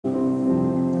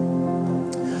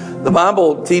The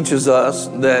Bible teaches us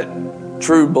that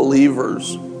true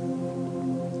believers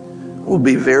will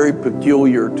be very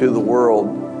peculiar to the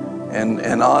world.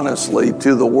 And honestly,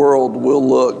 to the world will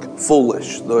look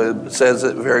foolish. It says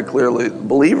it very clearly.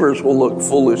 Believers will look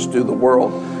foolish to the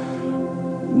world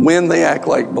when they act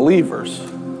like believers.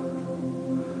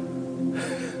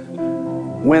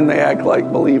 When they act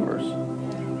like believers.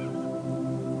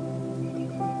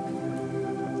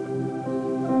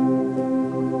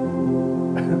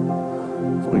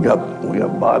 We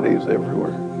got bodies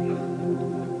everywhere.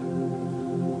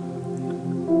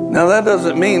 Now that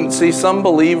doesn't mean, see, some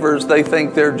believers, they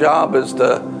think their job is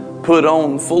to put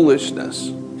on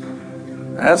foolishness.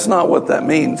 That's not what that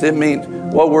means. It means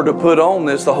what we're to put on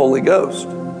is the Holy Ghost.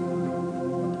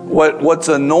 What's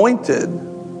anointed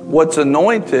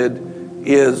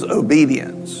is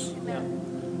obedience.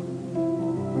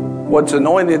 What's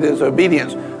anointed is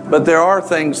obedience. But there are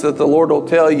things that the Lord will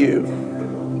tell you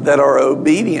that are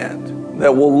obedient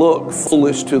that will look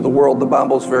foolish to the world. The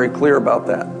Bible's very clear about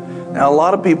that. Now, a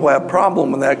lot of people have a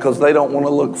problem with that because they don't want to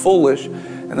look foolish.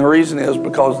 And the reason is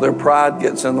because their pride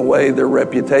gets in the way, their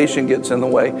reputation gets in the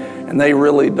way, and they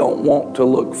really don't want to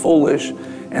look foolish.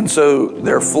 And so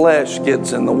their flesh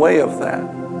gets in the way of that.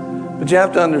 But you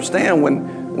have to understand,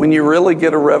 when you really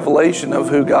get a revelation of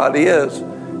who God is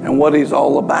and what He's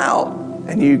all about,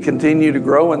 and you continue to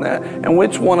grow in that, and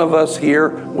which one of us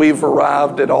here, we've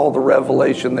arrived at all the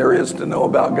revelation there is to know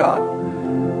about God?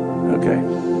 Okay.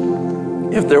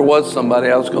 If there was somebody,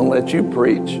 I was going to let you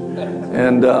preach.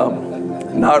 And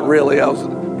not really. I was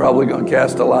probably going to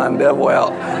cast a lying devil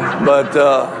out. But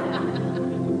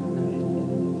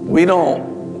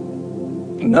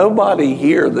nobody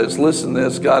here that's listening to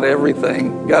this got it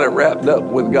wrapped up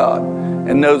with God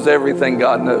and knows everything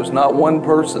God knows. Not one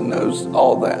person knows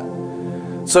all that.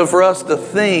 So for us to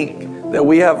think that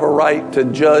we have a right to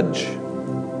judge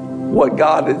what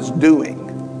God is doing,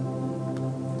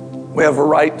 we have a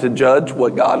right to judge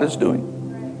what God is doing.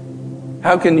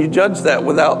 How can you judge that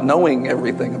without knowing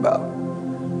everything about it?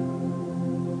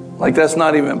 Like, that's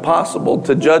not even possible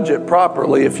to judge it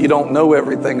properly if you don't know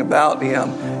everything about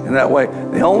Him in that way.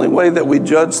 The only way that we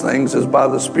judge things is by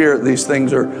the Spirit. These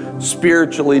things are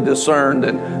spiritually discerned,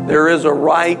 and there is a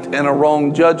right and a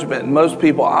wrong judgment. And most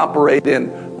people operate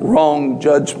in wrong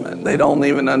judgment. They don't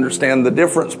even understand the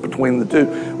difference between the two.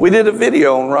 We did a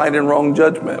video on right and wrong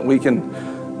judgment.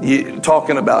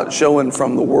 Talking about showing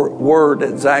from the Word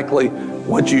exactly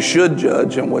what you should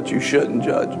judge and what you shouldn't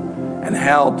judge, and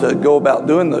how to go about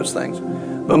doing those things.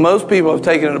 But most people have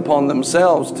taken it upon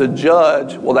themselves to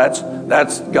judge, well,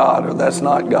 that's God or that's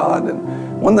not God.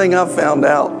 And one thing I've found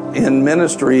out in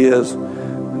ministry is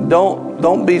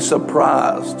don't be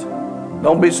surprised.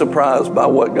 Don't be surprised by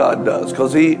what God does,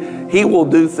 because He will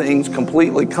do things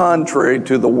completely contrary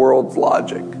to the world's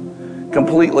logic.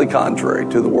 Completely contrary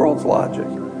to the world's logic.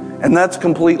 And that's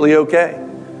completely okay.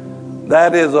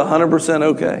 That is 100%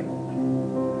 okay.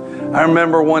 I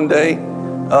remember one day,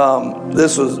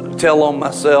 this was tell on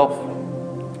myself.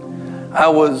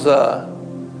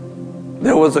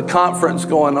 There was a conference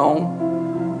going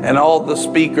on, and all the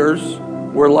speakers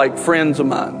were like friends of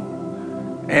mine.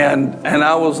 And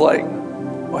I was like,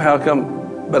 well, how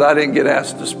come? But I didn't get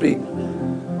asked to speak.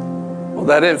 Well,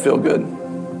 that didn't feel good.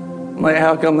 I'm like,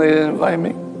 how come they didn't invite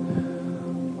me?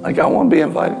 Like, I want to be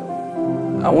invited.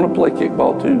 I want to play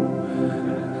kickball too.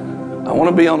 I want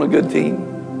to be on a good team.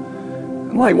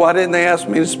 I'm like, why didn't they ask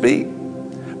me to speak?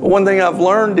 But one thing I've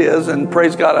learned is, and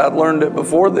praise God, I'd learned it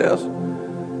before this,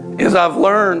 is I've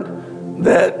learned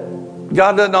that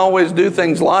God doesn't always do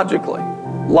things logically.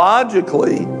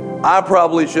 Logically, I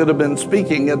probably should have been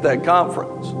speaking at that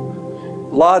conference.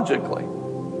 Logically.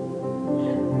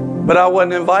 But I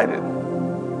wasn't invited.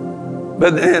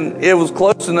 But then it was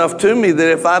close enough to me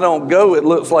that if I don't go, it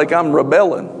looks like I'm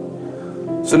rebelling.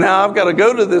 So now I've got to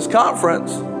go to this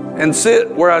conference and sit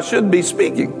where I should be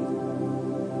speaking.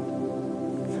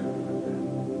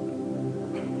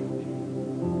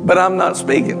 But I'm not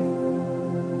speaking.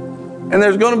 And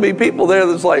there's going to be people there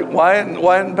that's like, why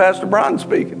isn't Pastor Brian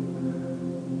speaking?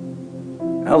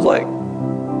 I was like,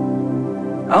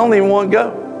 I don't even want to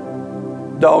go.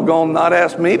 Doggone not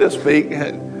ask me to speak.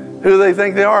 Who do they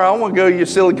think they are? I don't want to go to your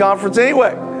silly conference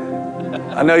anyway.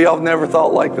 I know y'all have never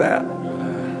thought like that.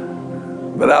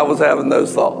 But I was having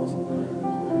those thoughts.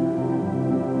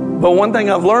 But one thing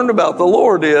I've learned about the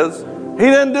Lord is He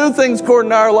doesn't do things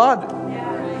according to our logic.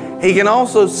 He can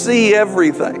also see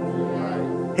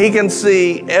everything. He can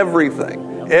see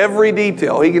everything. Every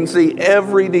detail. He can see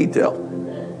every detail.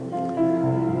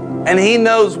 And He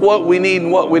knows what we need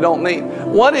and what we don't need.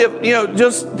 What if,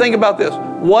 just think about this.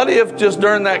 What if just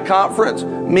during that conference,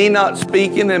 me not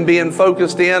speaking and being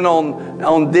focused in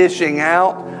on dishing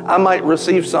out, I might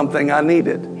receive something I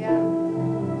needed? Yeah.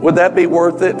 Would that be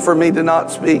worth it for me to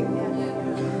not speak?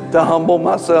 Yes. To humble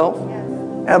myself?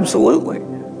 Yes. Absolutely.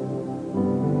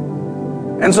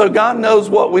 And so God knows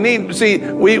what we need. See,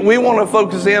 we want to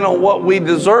focus in on what we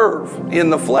deserve in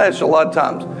the flesh a lot of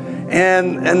times.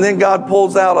 And then God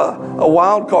pulls out a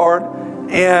wild card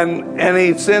and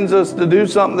He sends us to do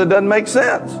something that doesn't make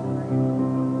sense.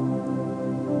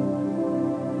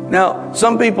 Now,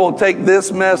 some people take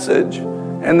this message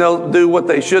and they'll do what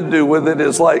they should do with it.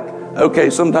 It's like, okay,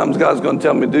 sometimes God's going to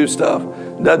tell me to do stuff.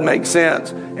 Doesn't make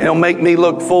sense. And it'll make me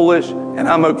look foolish, and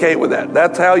I'm okay with that.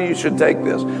 That's how you should take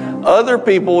this. Other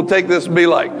people will take this and be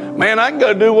like, man, I can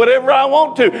go do whatever I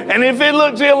want to. And if it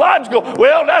looks illogical,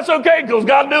 well, that's okay because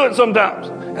God do it sometimes.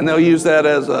 And they'll use that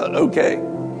as okay.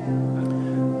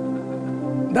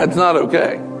 That's not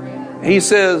okay. He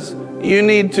says you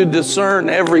need to discern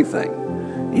everything.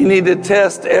 You need to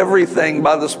test everything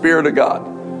by the Spirit of God.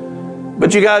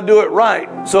 But you got to do it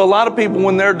right. So a lot of people,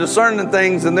 when they're discerning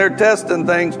things and they're testing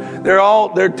things,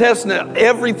 they're testing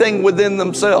everything within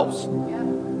themselves.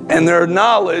 And their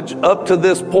knowledge up to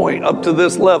this point, up to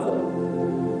this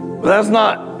level. But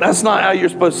that's not how you're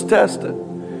supposed to test it.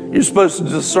 You're supposed to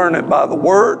discern it by the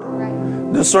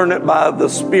Word, discern it by the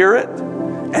Spirit,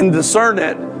 and discern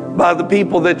it by the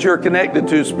people that you're connected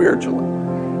to spiritually.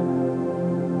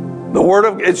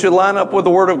 It should line up with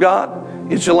the Word of God.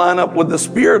 It should line up with the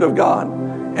Spirit of God.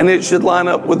 And it should line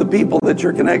up with the people that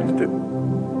you're connected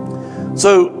to.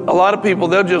 So a lot of people,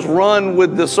 they'll just run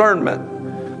with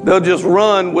discernment. They'll just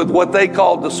run with what they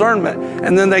call discernment.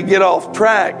 And then they get off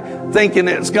track thinking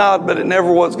it's God, but it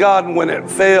never was God. And when it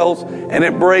fails and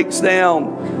it breaks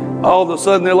down, all of a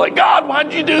sudden they're like, God,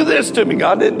 why'd you do this to me?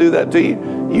 God didn't do that to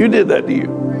you. You did that to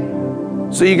you.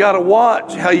 So you got to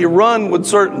watch how you run with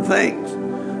certain things.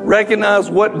 Recognize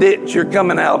what ditch you're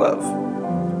coming out of.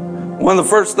 One of the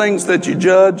first things that you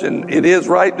judge, and it is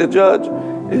right to judge,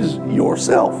 is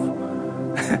yourself.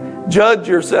 Judge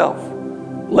yourself,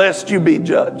 lest you be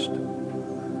judged.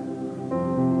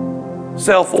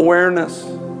 Self-awareness.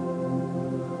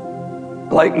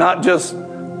 Like not just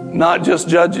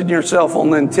judging yourself on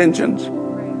the intentions.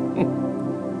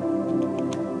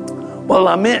 Well,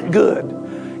 I meant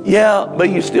good. Yeah, but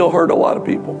you still hurt a lot of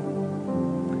people.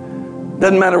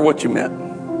 Doesn't matter what you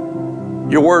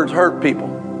meant. Your words hurt people.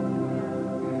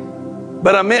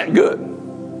 But I meant good.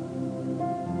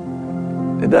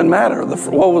 It doesn't matter.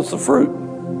 What was the fruit?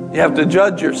 You have to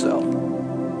judge yourself.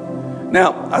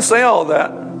 Now, I say all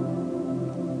that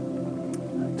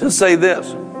to say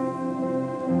this.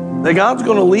 That God's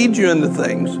going to lead you into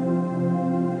things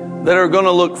that are going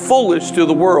to look foolish to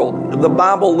the world. The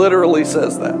Bible literally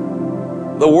says that.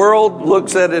 The world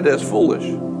looks at it as foolish.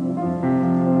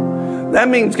 That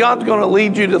means God's going to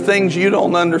lead you to things you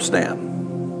don't understand.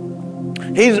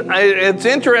 It's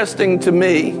interesting to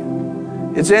me.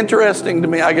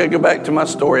 I got to go back to my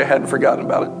story. I hadn't forgotten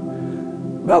about it,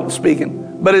 about the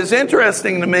speaking. But it's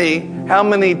interesting to me how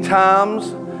many times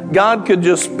God could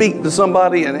just speak to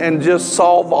somebody and just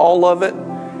solve all of it.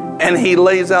 And He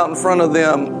lays out in front of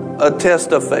them a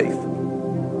test of faith.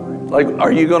 Like,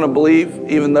 are you going to believe?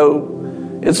 Even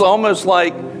though it's almost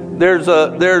like there's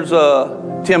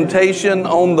a temptation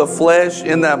on the flesh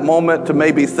in that moment to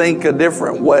maybe think a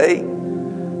different way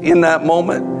in that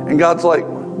moment. And God's like,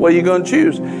 what are you going to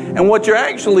choose? And what you're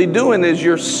actually doing is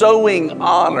you're sowing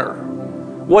honor.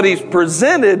 What He's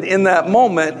presented in that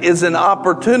moment is an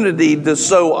opportunity to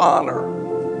sow honor.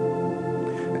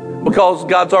 Because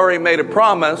God's already made a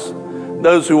promise,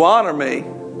 those who honor me,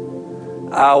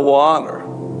 I will honor.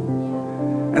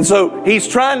 And so He's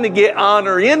trying to get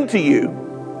honor into you.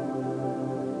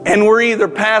 And we're either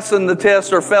passing the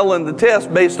test or failing the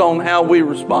test based on how we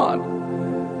respond.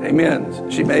 Amen.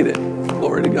 She made it.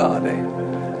 Glory to God.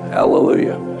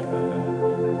 Hallelujah.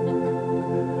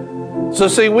 So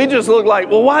see, we just look like,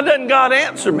 well, why doesn't God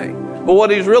answer me? But what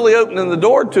He's really opening the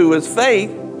door to is faith.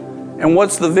 And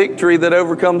what's the victory that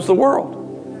overcomes the world?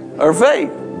 Or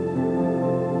faith.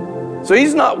 So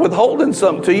He's not withholding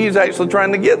something to you. He's actually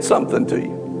trying to get something to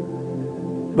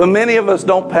you. But many of us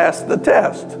don't pass the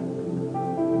test.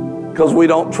 Because we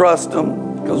don't trust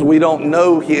Him. Because we don't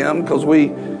know Him. Because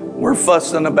we're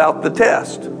fussing about the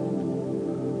test.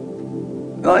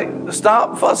 Like,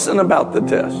 stop fussing about the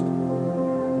test.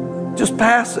 Just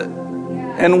pass it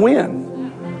and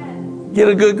win. Get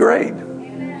a good grade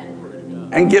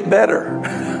and get better.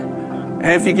 And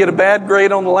if you get a bad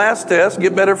grade on the last test,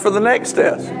 get better for the next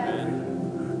test.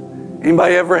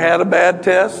 Anybody ever had a bad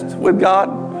test with God?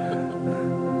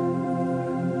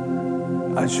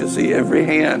 I should see every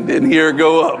hand in here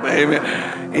go up.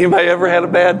 Amen. Anybody ever had a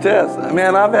bad test?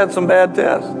 Man, I've had some bad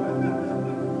tests.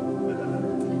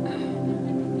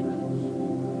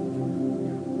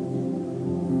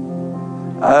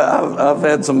 I've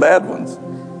had some bad ones.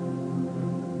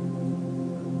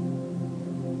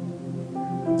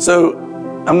 So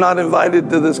I'm not invited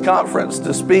to this conference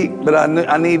to speak, but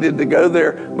I needed to go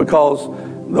there because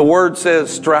the word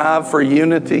says strive for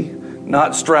unity,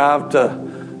 not strive to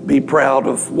be proud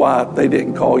of why they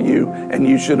didn't call you and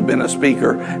you should have been a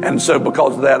speaker. And so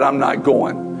because of that, I'm not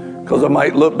going, because I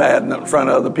might look bad in front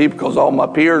of other people because all my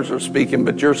peers are speaking,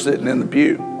 but you're sitting in the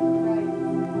pew.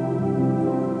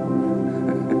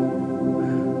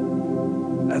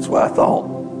 That's what I thought.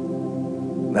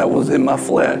 That was in my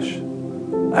flesh.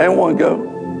 I didn't want to go.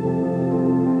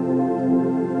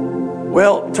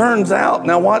 Well, turns out,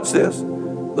 now watch this,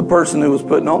 the person who was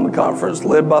putting on the conference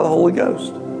led by the Holy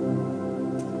Ghost.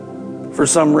 For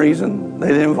some reason, they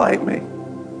didn't invite me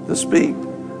to speak.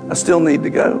 I still need to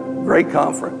go. Great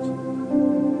conference.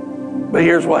 But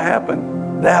here's what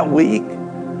happened. That week,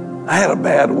 I had a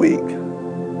bad week.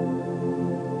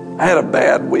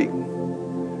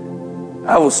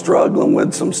 I was struggling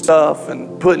with some stuff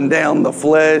and putting down the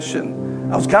flesh,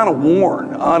 and I was kind of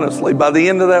worn, honestly. By the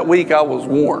end of that week, I was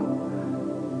worn.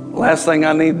 Last thing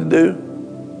I needed to do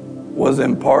was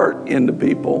impart into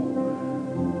people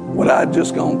what I'd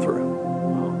just gone through.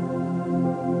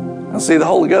 Now, see, the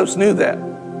Holy Ghost knew that.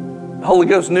 The Holy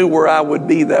Ghost knew where I would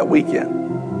be that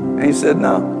weekend. And he said,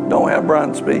 no, don't have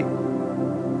Brian speak.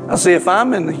 I see, if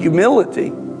I'm in humility,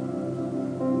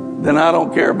 then I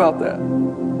don't care about that.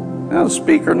 Now,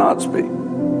 speak or not speak,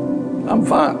 I'm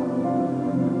fine.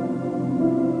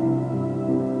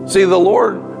 See, the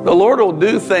Lord will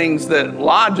do things that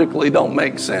logically don't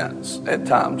make sense at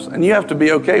times, and you have to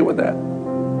be okay with that.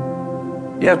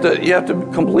 You have to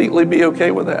completely be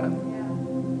okay with that.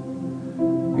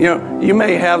 You know, you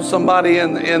may have somebody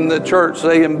in the church,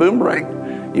 say in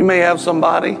Boomerang, you may have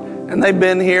somebody and they've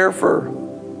been here for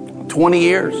 20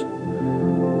 years,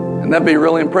 and that'd be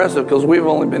really impressive because we've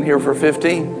only been here for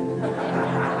 15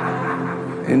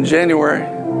 in January.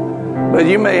 But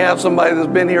you may have somebody that's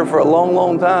been here for a long,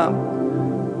 long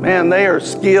time. Man, they are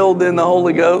skilled in the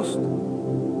Holy Ghost.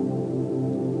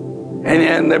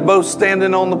 And they're both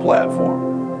standing on the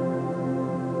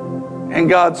platform. And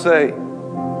God say,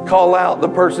 call out the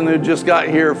person who just got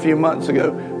here a few months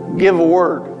ago. Give a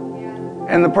word.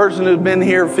 And the person who's been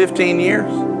here 15 years,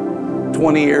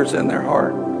 20 years in their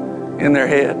heart, in their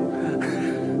head.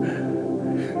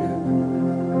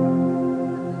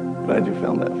 Glad you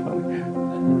found that funny.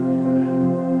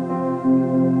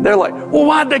 They're like, well,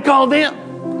 why'd they call them?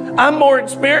 I'm more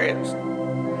experienced.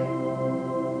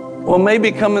 Well,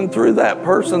 maybe coming through that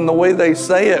person, the way they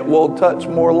say it will touch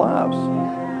more lives.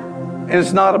 And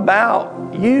it's not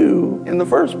about you in the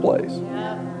first place.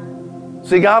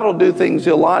 See, God will do things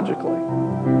illogically.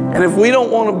 And if we don't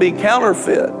want to be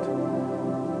counterfeit,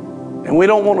 and we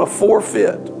don't want to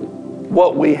forfeit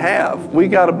what we have, we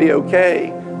got to be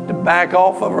okay to back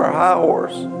off of our high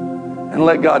horse and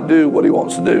let God do what he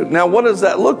wants to do. Now, what does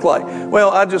that look like?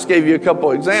 Well, I just gave you a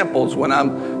couple examples. When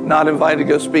I'm not invited to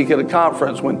go speak at a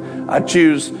conference, when I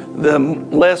choose the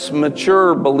less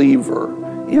mature believer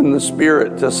in the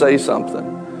Spirit to say something.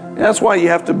 And that's why you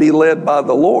have to be led by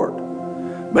the Lord.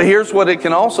 But here's what it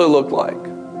can also look like.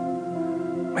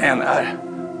 Man,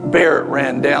 Barrett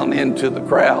ran down into the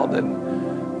crowd,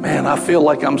 and man, I feel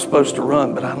like I'm supposed to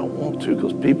run, but I don't want to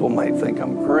because people might think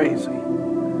I'm crazy.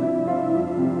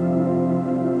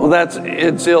 Well,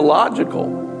 it's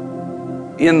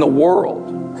illogical in the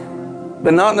world,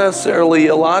 but not necessarily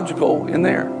illogical in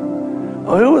there.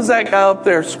 Well, who was that guy up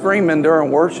there screaming during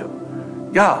worship?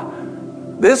 God,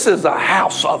 this is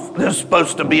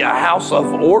supposed to be a house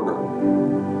of order.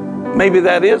 Maybe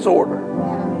that is order.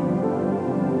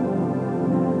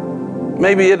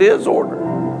 Maybe it is order.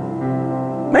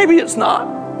 Maybe it's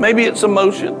not. Maybe it's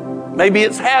emotion. Maybe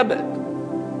it's habit.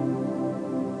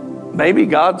 Maybe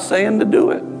God's saying to do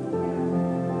it.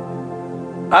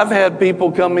 I've had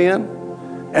people come in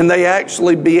and they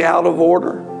actually be out of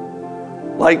order,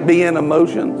 like be in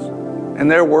emotions,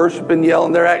 and they're worshiping,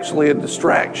 yelling. They're actually a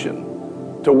distraction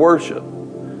to worship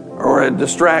or a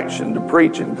distraction to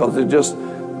preaching because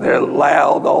they're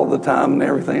loud all the time and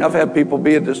everything. I've had people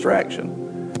be a distraction.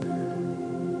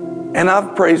 And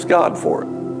I've praised God for it.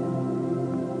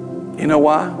 You know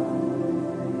why?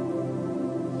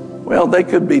 Well, they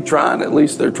could be trying. At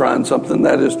least they're trying something.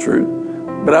 That is true.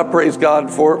 But I praise God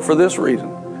for it for this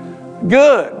reason.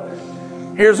 Good.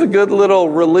 Here's a good little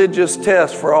religious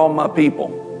test for all my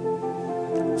people.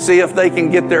 See if they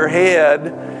can get their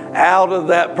head out of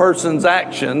that person's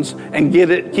actions and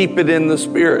keep it in the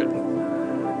spirit.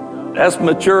 That's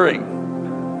maturing.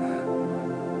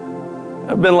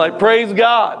 I've been like, praise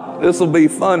God. This will be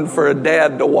fun for a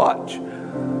dad to watch.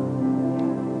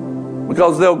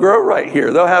 Because they'll grow right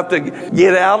here. They'll have to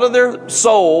get out of their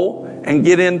soul and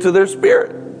get into their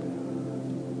spirit.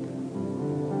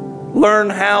 Learn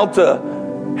how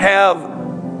to have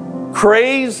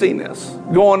craziness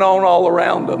going on all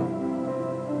around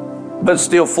them, but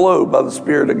still flow by the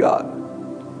Spirit of God.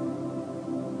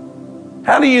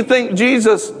 How do you think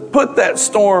Jesus put that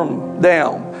storm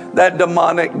down, that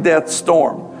demonic death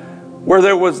storm, where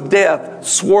there was death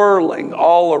swirling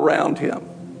all around him?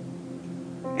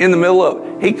 In the middle of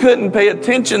it, he couldn't pay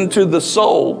attention to the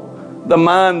soul, the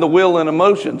mind, the will, and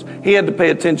emotions. He had to pay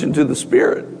attention to the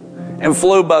Spirit and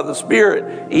flow by the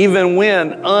Spirit, even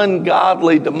when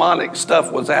ungodly, demonic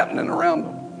stuff was happening around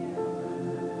him.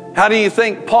 How do you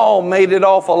think Paul made it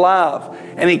off alive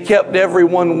and he kept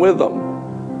everyone with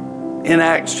him in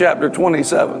Acts chapter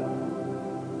 27?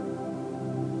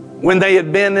 When they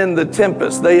had been in the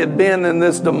tempest, they had been in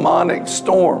this demonic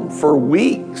storm for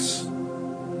weeks.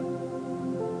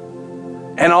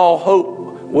 And all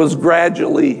hope was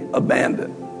gradually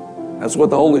abandoned. That's what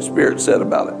the Holy Spirit said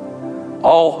about it.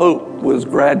 All hope was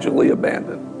gradually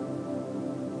abandoned.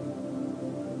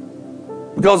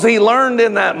 Because he learned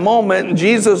in that moment, and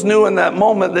Jesus knew in that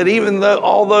moment, that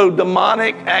although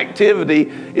demonic activity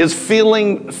is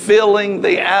filling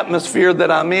the atmosphere that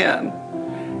I'm in,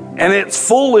 and it's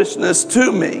foolishness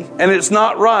to me, and it's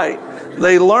not right,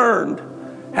 they learned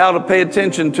how to pay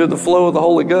attention to the flow of the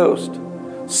Holy Ghost.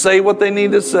 Say what they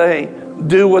need to say,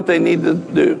 do what they need to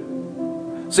do.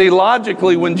 See,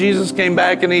 logically, when Jesus came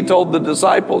back and he told the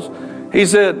disciples, he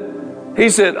said,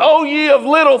 "Oh, ye of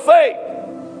little faith."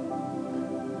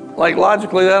 Like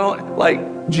logically,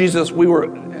 Jesus, you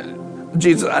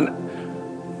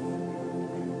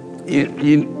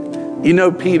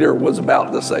know Peter was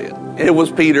about to say it. It was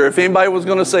Peter. If anybody was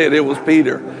going to say it, it was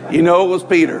Peter. You know it was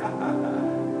Peter.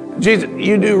 Jesus,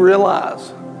 you do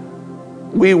realize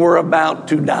we were about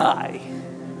to die.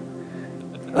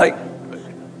 Like,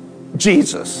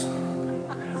 Jesus,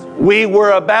 we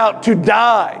were about to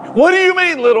die. What do you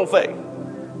mean, little faith?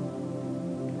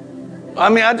 I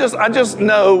mean, I just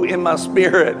know in my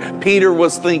spirit Peter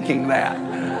was thinking that.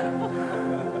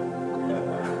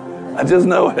 I just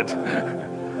know it.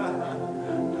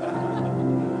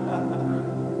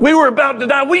 We were about to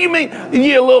die. What do you mean,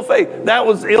 ye of little faith? That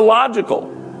was illogical.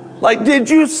 Like, did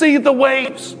you see the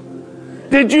waves?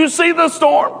 Did you see the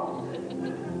storm?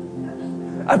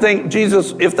 I think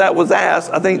Jesus, if that was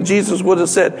asked, I think Jesus would have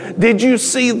said, did you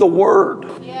see the word?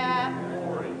 Yeah.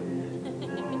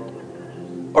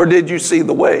 Or did you see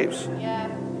the waves? Yeah.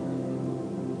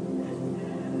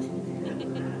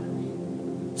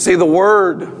 See, the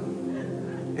word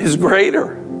is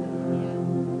greater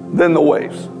than the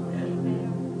waves.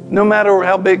 No matter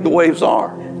how big the waves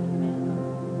are,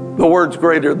 the word's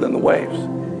greater than the waves.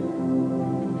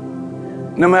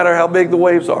 No matter how big the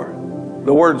waves are,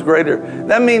 the word's greater.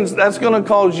 That means that's going to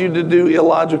cause you to do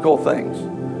illogical things.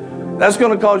 That's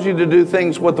going to cause you to do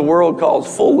things what the world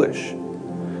calls foolish.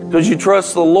 Because you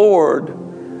trust the Lord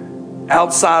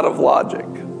outside of logic.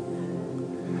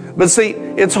 But see,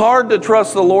 it's hard to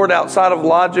trust the Lord outside of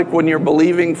logic when you're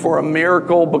believing for a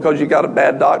miracle because you got a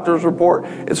bad doctor's report.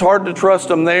 It's hard to trust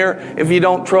Him there if you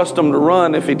don't trust Him to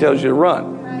run if He tells you to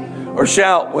run. Or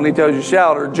shout when He tells you to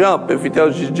shout. Or jump if He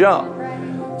tells you to jump.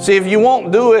 See, if you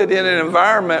won't do it in an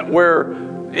environment where,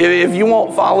 if you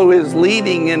won't follow His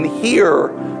leading in here,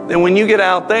 then when you get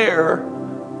out there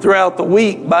throughout the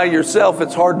week by yourself,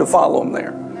 it's hard to follow Him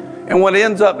there. And what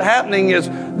ends up happening is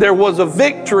there was a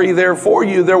victory there for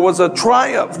you. There was a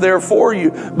triumph there for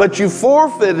you. But you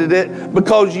forfeited it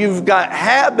because you've got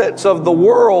habits of the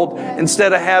world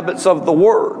instead of habits of the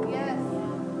Word.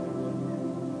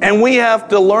 And we have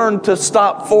to learn to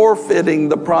stop forfeiting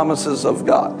the promises of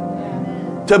God.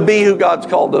 To be who God's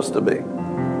called us to be.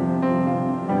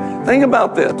 Think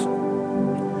about this.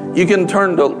 You can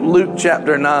turn to Luke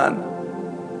chapter 9.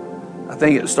 I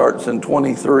think it starts in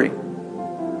 23.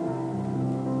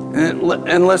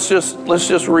 And let's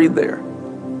just read there.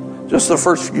 Just the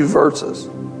first few verses.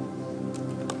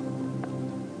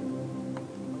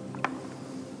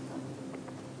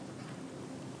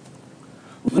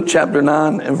 Luke chapter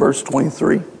 9 and verse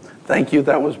 23. Thank you,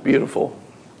 that was beautiful.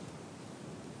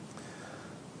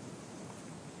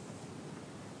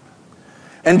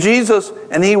 And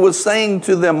he was saying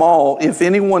to them all, if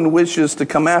anyone wishes to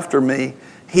come after me,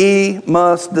 he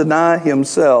must deny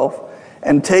himself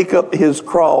and take up his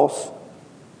cross.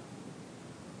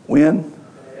 When?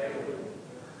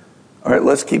 All right,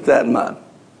 let's keep that in mind.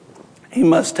 He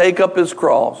must take up his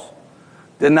cross,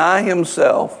 deny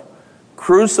himself,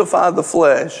 crucify the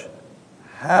flesh.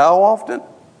 How often?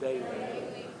 Daily.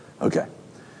 Okay.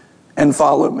 And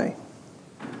follow me.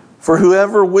 For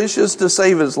whoever wishes to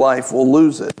save his life will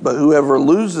lose it, but whoever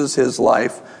loses his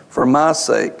life for my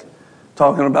sake,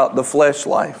 talking about the flesh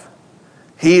life,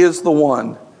 he is the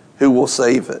one who will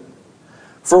save it.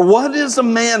 For what is a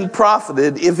man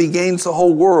profited if he gains the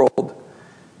whole world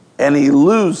and he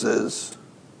loses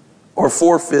or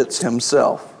forfeits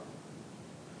himself?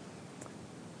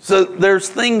 So there's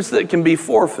things that can be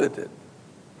forfeited.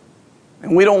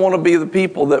 And we don't want to be the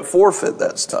people that forfeit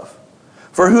that stuff.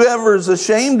 For whoever is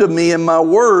ashamed of me and my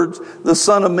words, the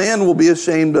Son of Man will be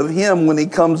ashamed of him when he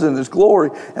comes in his glory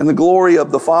and the glory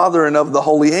of the Father and of the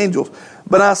holy angels.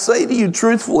 But I say to you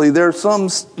truthfully, there are some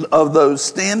of those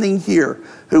standing here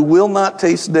who will not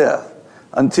taste death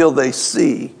until they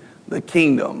see the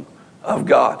kingdom of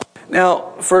God.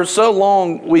 Now, for so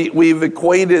long, we've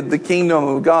equated the kingdom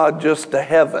of God just to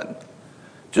heaven.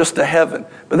 Just to heaven.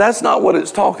 But that's not what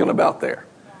it's talking about there.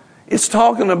 It's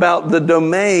talking about the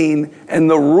domain and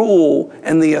the rule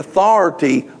and the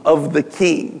authority of the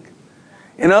king.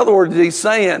 In other words, he's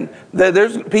saying that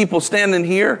there's people standing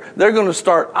here, they're going to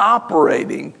start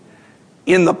operating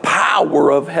in the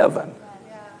power of heaven.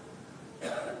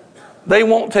 They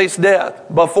won't taste death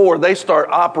before they start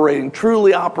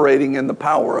truly operating in the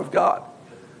power of God.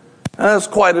 And that's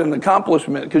quite an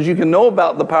accomplishment, because you can know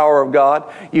about the power of God,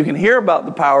 you can hear about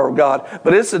the power of God,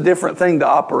 but it's a different thing to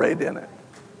operate in it.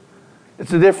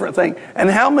 It's a different thing.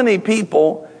 And how many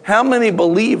people, how many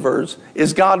believers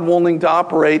is God wanting to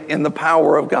operate in the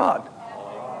power of God?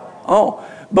 Oh,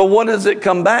 but what does it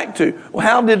come back to? Well,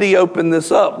 how did he open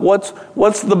this up?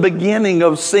 What's the beginning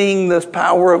of seeing this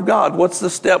power of God? What's the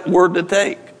step we're to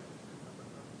take?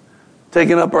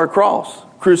 Taking up our cross,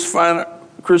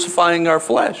 crucifying our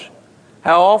flesh.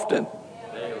 How often?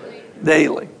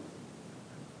 Daily.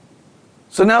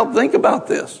 So now think about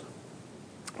this.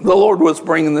 The Lord was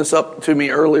bringing this up to me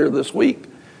earlier this week.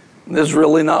 This is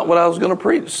really not what I was going to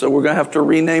preach. So we're going to have to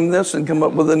rename this and come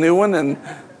up with a new one. And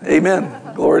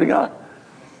amen. Glory to God.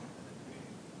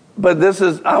 But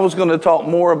I was going to talk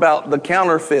more about the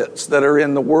counterfeits that are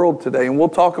in the world today. And we'll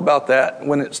talk about that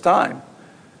when it's time.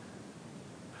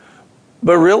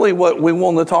 But really what we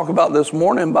want to talk about this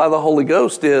morning by the Holy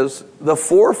Ghost is the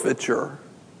forfeiture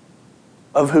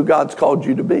of who God's called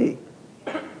you to be.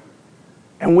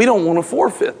 And we don't want to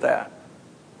forfeit that.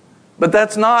 But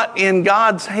that's not in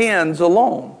God's hands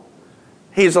alone.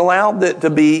 He's allowed it to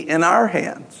be in our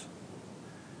hands.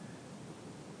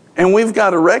 And we've got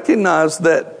to recognize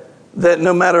that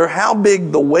no matter how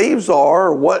big the waves are,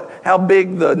 or how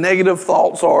big the negative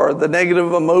thoughts are, the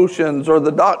negative emotions, or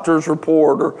the doctor's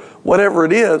report, or whatever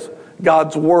it is,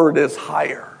 God's word is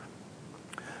higher.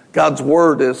 God's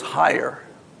word is higher.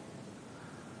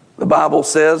 The Bible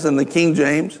says in the King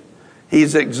James,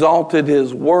 He's exalted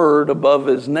his word above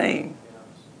his name.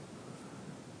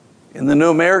 In the New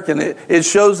American, it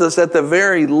shows us at the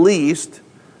very least,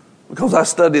 because I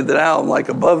studied that out, like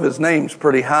above his name's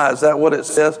pretty high. Is that what it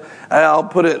says? I'll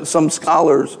put it, some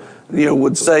scholars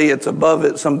would say it's above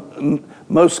it.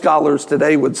 Most scholars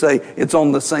today would say it's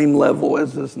on the same level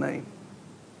as his name.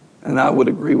 And I would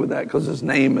agree with that, because his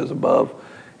name is above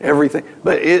everything.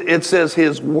 But it says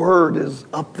his word is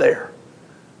up there.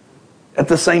 At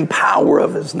the same power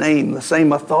of his name, the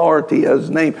same authority as his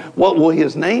name. What will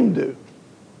his name do?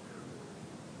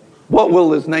 What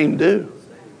will his name do?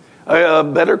 A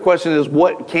better question is,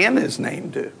 what can his name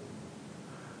do?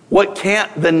 What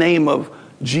can't the name of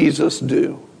Jesus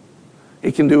do?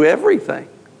 It can do everything.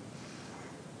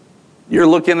 You're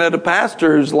looking at a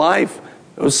pastor whose life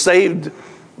was saved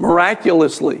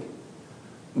miraculously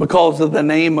because of the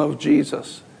name of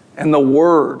Jesus and the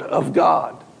Word of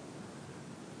God.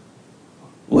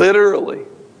 Literally,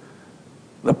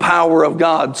 the power of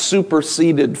God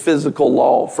superseded physical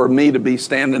law for me to be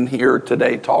standing here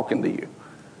today talking to you,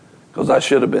 because I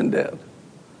should have been dead.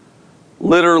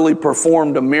 Literally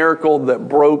performed a miracle that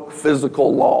broke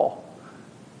physical law.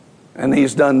 And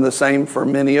he's done the same for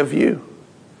many of you.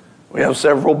 We have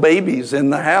several babies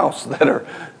in the house that are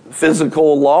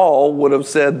physical law would have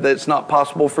said that it's not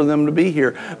possible for them to be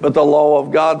here. But the law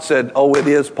of God said, oh, it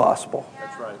is possible.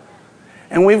 That's right.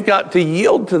 And we've got to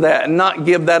yield to that and not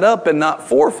give that up and not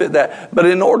forfeit that. But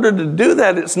in order to do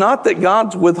that, it's not that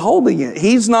God's withholding it.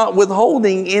 He's not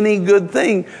withholding any good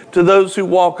thing to those who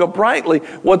walk uprightly.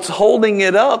 What's holding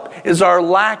it up is our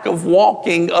lack of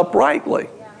walking uprightly.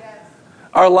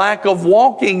 Our lack of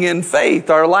walking in faith,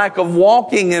 our lack of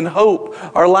walking in hope,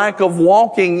 our lack of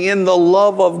walking in the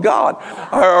love of God,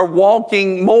 our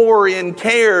walking more in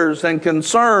cares and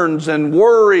concerns and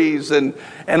worries and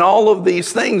all of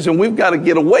these things. And we've got to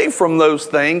get away from those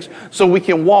things so we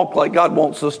can walk like God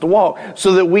wants us to walk,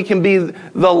 so that we can be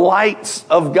the lights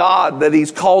of God that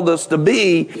He's called us to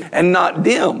be and not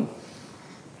dim.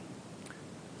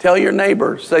 Tell your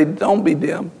neighbor, say, don't be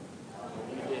dim.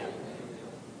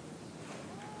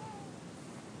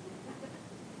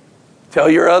 Tell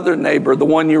your other neighbor, the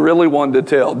one you really wanted to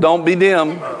tell, don't be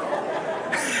dim.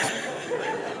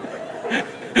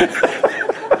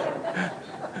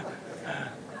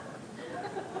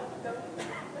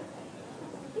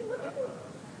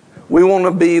 We want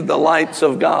to be the lights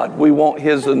of God. We want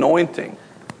His anointing.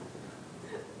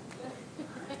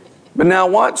 But now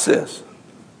watch this.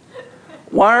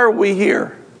 Why are we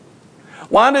here?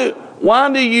 Why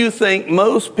do you think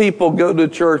most people go to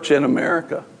church in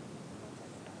America?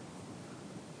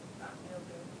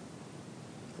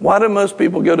 Why do most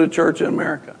people go to church in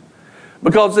America?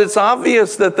 Because it's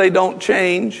obvious that they don't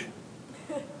change.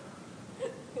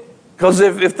 Because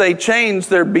if they change,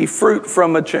 there'd be fruit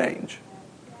from a change.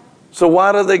 So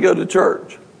why do they go to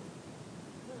church?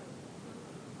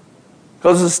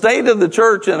 Because the state of the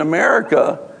church in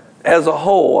America as a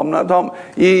whole, I'm not talking,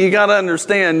 you got to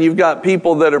understand, you've got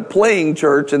people that are playing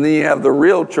church, and then you have the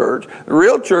real church. The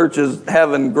real church is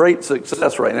having great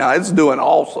success right now. It's doing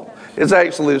awesome. It's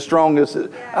actually the strongest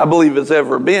I believe it's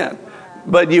ever been.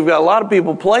 But you've got a lot of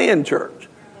people playing church.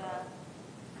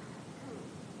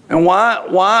 And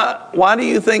why do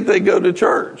you think they go to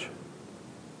church?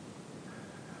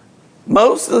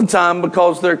 Most of the time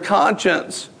because their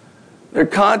conscience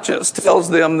tells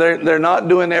them they're not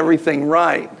doing everything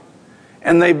right.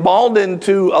 And they bought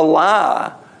into a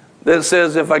lie that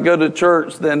says if I go to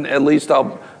church, then at least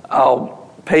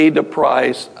I'll pay the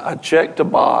price, I check the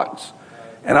box,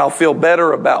 and I'll feel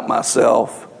better about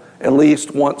myself at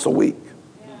least once a week.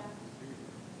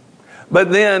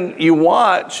 But then you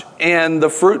watch, and the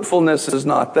fruitfulness is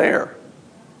not there.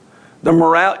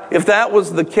 If that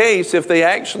was the case, if they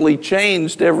actually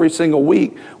changed every single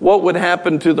week, what would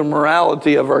happen to the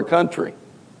morality of our country?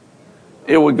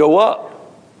 It would go up.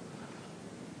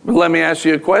 But let me ask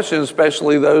you a question,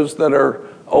 especially those that are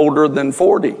older than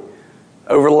 40.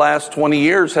 Over the last 20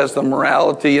 years, has the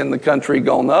morality in the country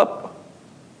gone up?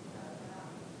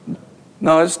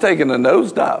 No, it's taken a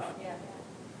nosedive.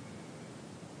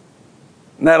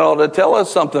 And that ought to tell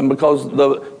us something, because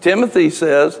Timothy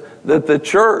says that the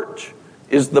church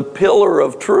is the pillar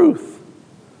of truth.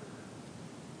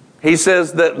 He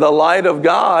says that the light of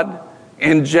God,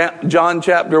 in John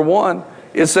chapter 1,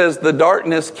 it says the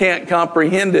darkness can't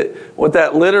comprehend it. What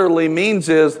that literally means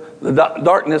is the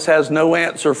darkness has no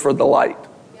answer for the light.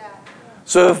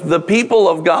 So if the people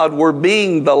of God were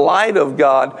being the light of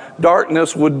God,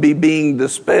 darkness would be being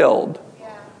dispelled.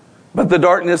 But the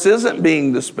darkness isn't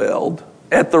being dispelled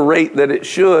at the rate that it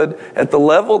should, at the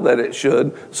level that it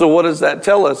should. So what does that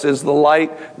tell us? Is the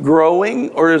light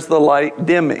growing or is the light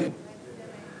dimming?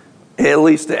 At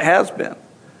least it has been.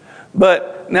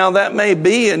 But now that may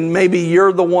be, and maybe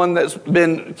you're the one that's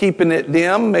been keeping it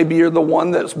dim. Maybe you're the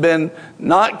one that's been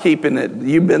not keeping it.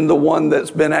 You've been the one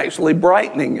that's been actually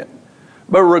brightening it.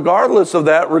 But regardless of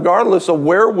that, regardless of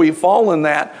where we fall in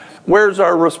that, where's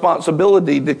our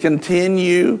responsibility to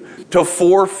continue to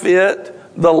forfeit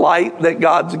the light that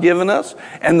God's given us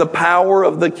and the power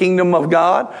of the kingdom of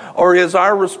God? Or is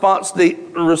our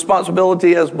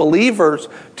responsibility as believers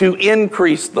to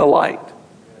increase the light?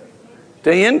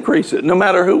 To increase it, no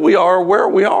matter who we are or where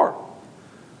we are.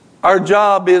 Our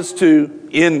job is to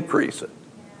increase it.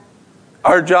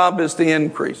 Our job is to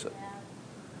increase it.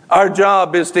 Our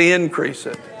job is to increase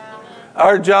it.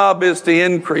 Our job is to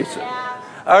increase it.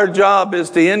 Our job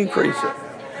is to increase it.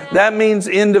 That means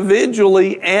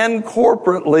individually and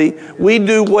corporately, we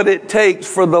do what it takes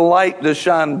for the light to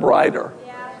shine brighter.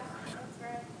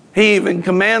 He even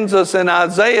commands us in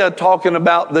Isaiah, talking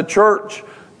about the church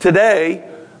today,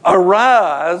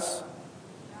 arise,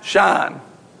 shine,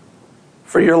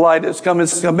 for your light has come.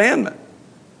 It's a commandment.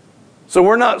 So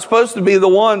we're not supposed to be the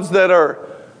ones that are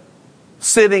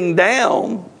sitting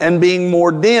down and being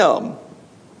more dim.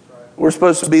 We're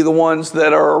supposed to be the ones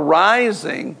that are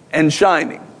arising and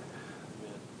shining.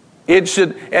 It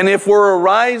should, and if we're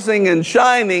arising and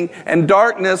shining and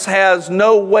darkness has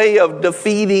no way of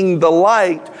defeating the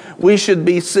light, we should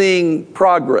be seeing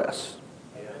progress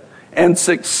and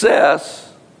success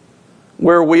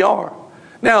where we are.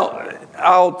 Now,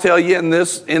 I'll tell you, in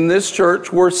this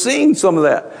church, we're seeing some of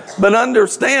that. But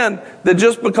understand that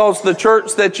just because the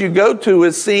church that you go to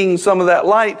is seeing some of that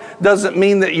light doesn't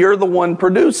mean that you're the one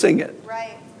producing it.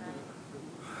 Right.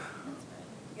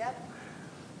 Yep.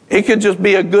 It could just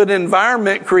be a good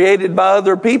environment created by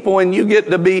other people, and you get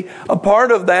to be a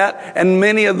part of that. And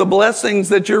many of the blessings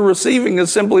that you're receiving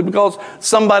is simply because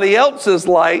somebody else's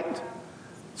light.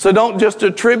 So don't just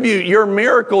attribute your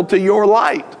miracle to your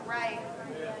light. Right.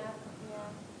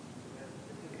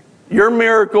 Your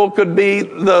miracle could be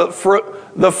the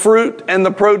fruit and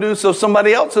the produce of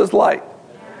somebody else's light.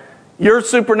 Your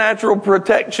supernatural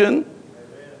protection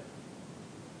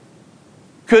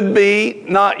could be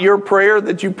not your prayer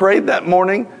that you prayed that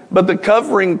morning, but the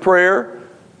covering prayer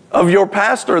of your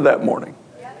pastor that morning.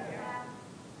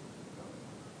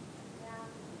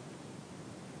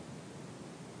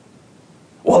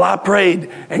 Well, I prayed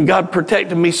and God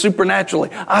protected me supernaturally.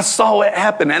 I saw it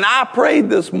happen and I prayed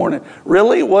this morning.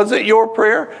 Really? Was it your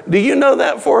prayer? Do you know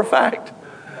that for a fact?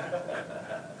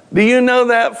 Do you know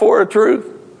that for a truth?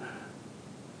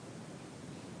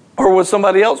 Or was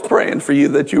somebody else praying for you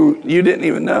that you didn't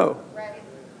even know? Right.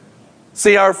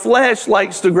 See, our flesh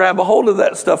likes to grab a hold of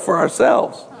that stuff for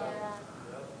ourselves.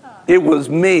 It was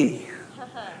me.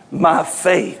 My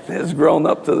faith has grown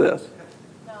up to this.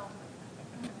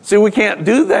 See, we can't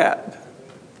do that.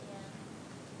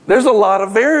 There's a lot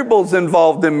of variables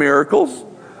involved in miracles.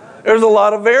 There's a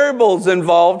lot of variables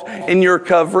involved in your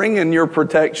covering and your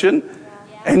protection,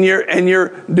 and you're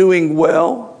doing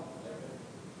well.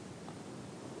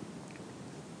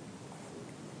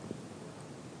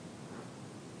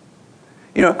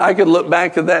 You know, I could look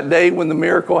back to that day when the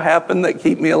miracle happened that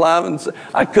kept me alive, and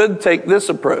I could take this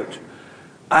approach.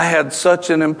 I had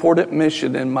such an important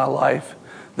mission in my life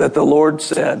that the Lord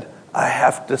said, I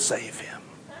have to save him.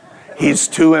 He's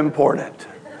too important.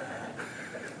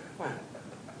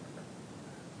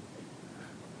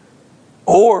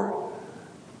 Or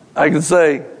I could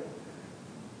say,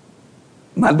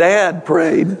 my dad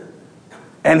prayed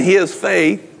and his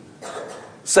faith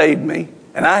saved me,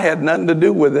 and I had nothing to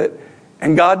do with it,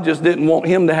 and God just didn't want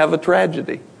him to have a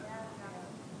tragedy.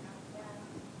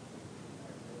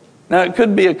 Now, it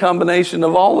could be a combination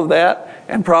of all of that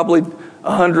and probably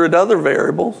 100 other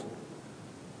variables.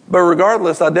 But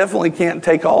regardless, I definitely can't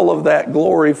take all of that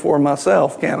glory for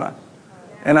myself, can I?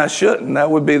 And I shouldn't. That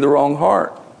would be the wrong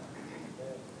heart.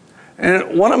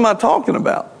 And what am I talking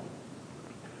about?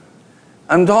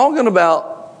 I'm talking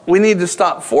about we need to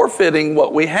stop forfeiting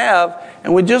what we have,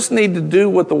 and we just need to do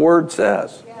what the Word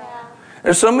says.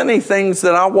 There's so many things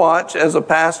that I watch as a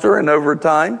pastor and over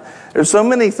time. There's so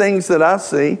many things that I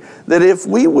see that if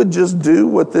we would just do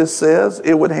what this says,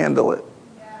 it would handle it.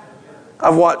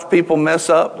 I've watched people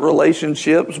mess up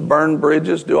relationships, burn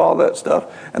bridges, do all that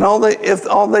stuff. And if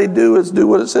all they do is do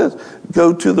what it says,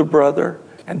 go to the brother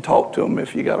and talk to him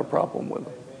if you got a problem with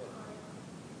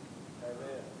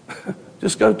him.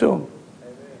 Just go to him.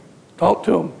 Talk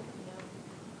to him.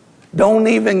 Don't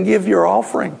even give your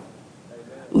offering.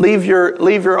 Leave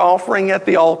your offering at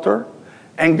the altar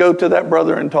and go to that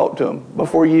brother and talk to him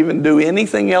before you even do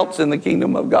anything else in the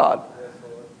kingdom of God.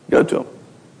 Go to him.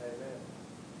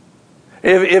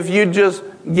 If you just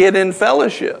get in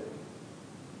fellowship,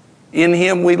 in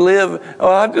him we live.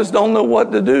 Oh, I just don't know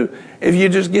what to do. If you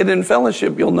just get in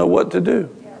fellowship, you'll know what to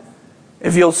do.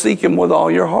 If you'll seek him with all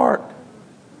your heart.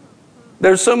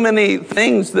 There's so many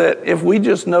things that if we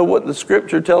just know what the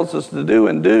Scripture tells us to do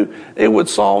and do, it would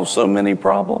solve so many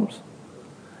problems.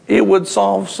 It would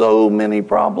solve so many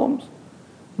problems.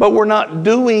 But we're not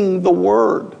doing the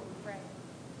Word.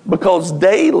 Because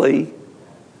daily,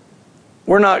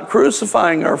 we're not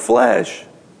crucifying our flesh.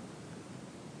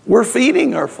 We're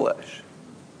feeding our flesh.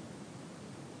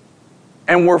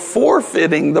 And we're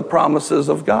forfeiting the promises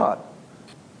of God.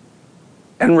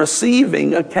 And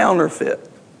receiving a counterfeit.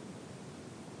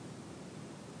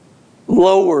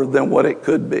 Lower than what it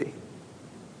could be.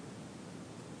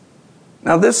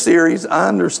 Now this series, I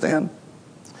understand,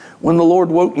 when the Lord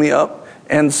woke me up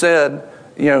and said,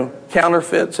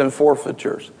 counterfeits and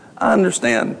forfeitures, I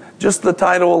understand just the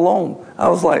title alone. I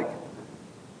was like,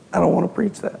 I don't want to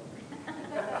preach that.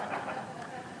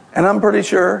 And I'm pretty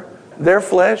sure their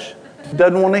flesh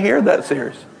doesn't want to hear that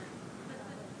series.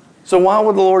 So why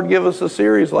would the Lord give us a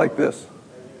series like this?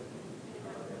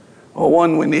 Well,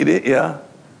 one, we need it, yeah.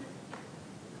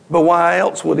 But why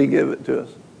else would he give it to us?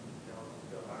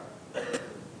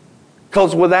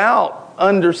 Because without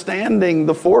understanding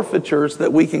the forfeitures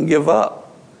that we can give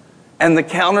up and the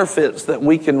counterfeits that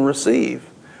we can receive,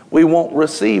 we won't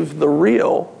receive the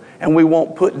real and we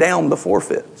won't put down the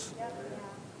forfeits.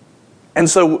 And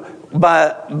so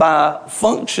by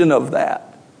function of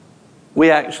that, we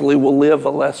actually will live a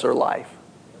lesser life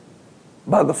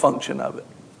by the function of it.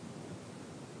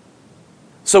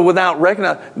 So without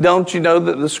recognizing, don't you know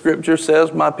that the scripture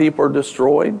says my people are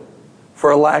destroyed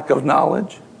for a lack of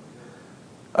knowledge?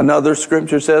 Another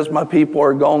scripture says my people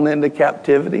are gone into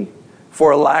captivity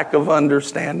for a lack of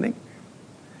understanding.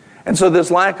 And so this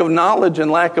lack of knowledge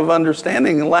and lack of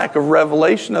understanding and lack of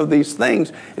revelation of these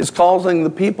things is causing the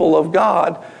people of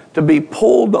God to be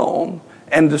pulled on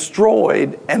and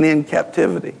destroyed and in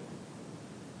captivity.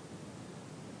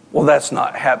 Well, that's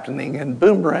not happening in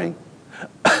Boomerang.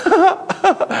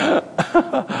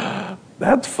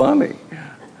 That's funny.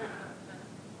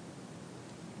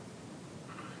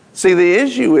 See, the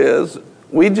issue is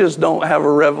we just don't have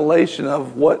a revelation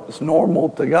of what's normal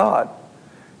to God.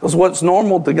 Because what's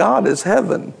normal to God is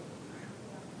heaven,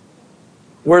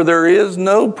 where there is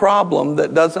no problem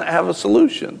that doesn't have a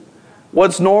solution.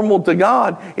 What's normal to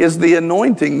God is the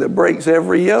anointing that breaks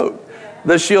every yoke,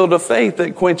 the shield of faith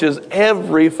that quenches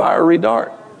every fiery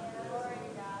dart.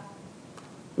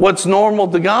 What's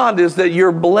normal to God is that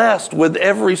you're blessed with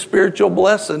every spiritual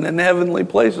blessing in heavenly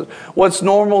places. What's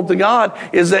normal to God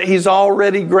is that He's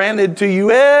already granted to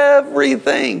you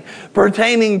everything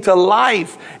pertaining to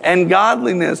life and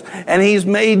godliness. And He's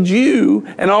made you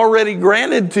and already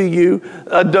granted to you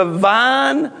a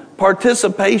divine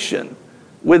participation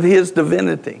with His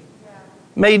divinity.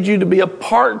 Made you to be a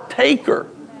partaker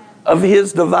of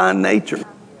His divine nature.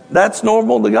 That's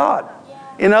normal to God.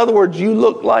 In other words, you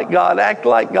look like God, act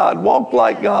like God, walk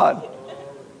like God.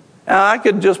 And I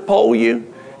could just poll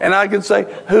you and I could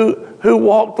say, who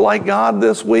walked like God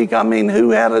this week? I mean,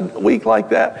 who had a week like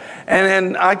that?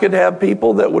 And I could have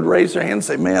people that would raise their hand and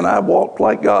say, man, I walked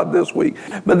like God this week.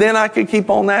 But then I could keep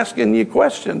on asking you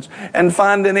questions and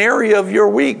find an area of your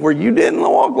week where you didn't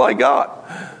walk like God.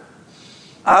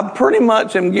 I pretty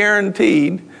much am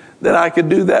guaranteed that I could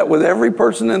do that with every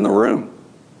person in the room.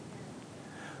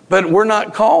 But we're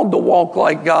not called to walk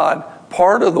like God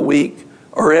part of the week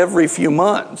or every few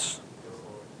months,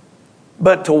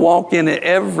 but to walk in it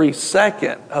every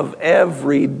second of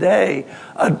every day,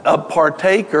 a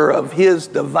partaker of His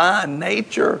divine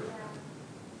nature.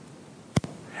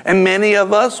 And many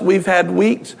of us, we've had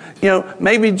weeks,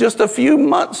 maybe just a few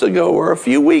months ago or a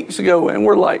few weeks ago, and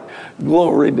we're like,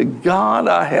 glory to God,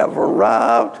 I have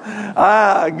arrived.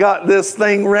 I got this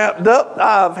thing wrapped up.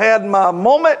 I've had my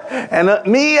moment,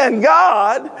 and me and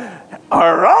God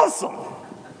are awesome.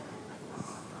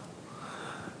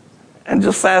 And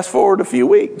just fast forward a few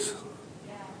weeks.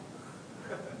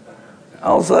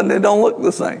 All of a sudden, it don't look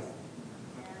the same.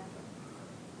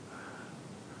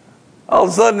 All of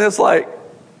a sudden, it's like,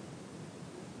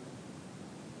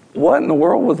 what in the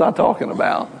world was I talking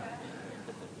about?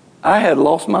 I had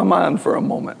lost my mind for a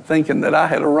moment, thinking that I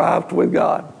had arrived with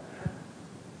God.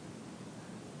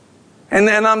 And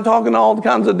then I'm talking to all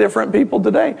kinds of different people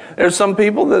today. There's some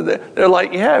people that they're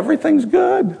like, yeah, everything's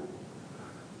good. And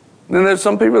then there's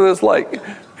some people that's like,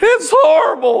 it's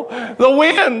horrible. The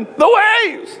wind, the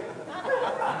waves.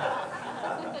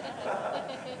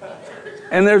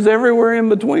 And there's everywhere in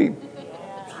between.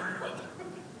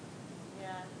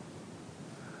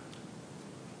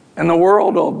 And the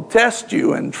world will test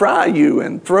you and try you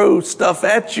and throw stuff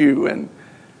at you.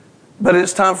 But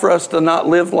it's time for us to not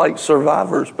live like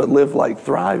survivors, but live like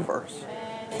thrivers.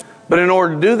 But in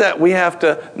order to do that, we have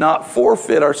to not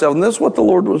forfeit ourselves. And this is what the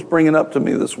Lord was bringing up to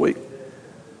me this week.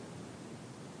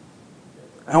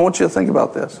 I want you to think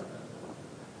about this.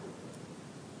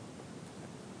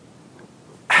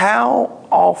 How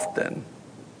often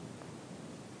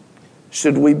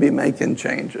should we be making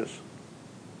changes?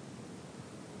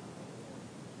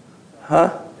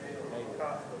 Huh?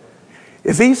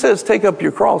 If He says take up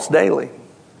your cross daily,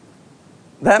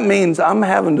 that means I'm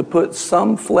having to put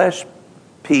some flesh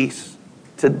piece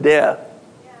to death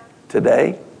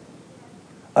today,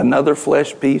 another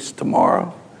flesh piece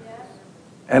tomorrow,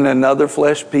 and another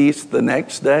flesh piece the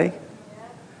next day,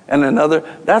 and another.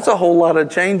 That's a whole lot of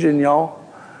changing, y'all.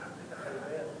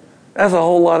 That's a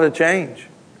whole lot of change.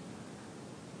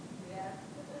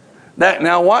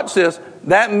 Now watch this.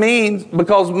 That means,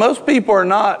 because most people are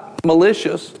not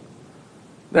malicious,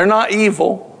 they're not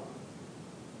evil.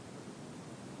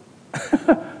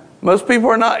 Most people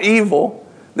are not evil.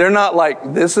 They're not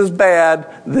like, this is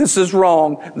bad, this is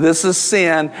wrong, this is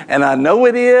sin, and I know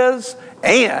it is,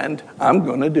 and I'm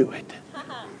going to do it.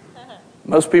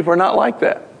 Most people are not like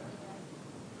that.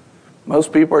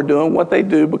 Most people are doing what they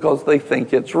do because they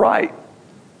think it's right.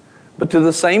 But to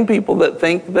the same people that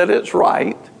think that it's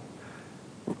right,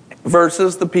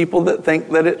 versus the people that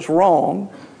think that it's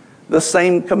wrong, the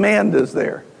same command is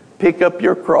there. pick up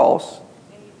your cross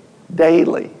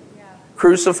daily.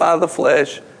 Crucify the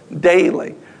flesh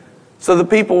daily. So the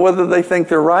people, whether they think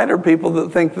they're right or people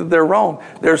that think that they're wrong,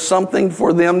 there's something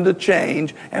for them to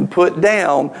change and put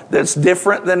down that's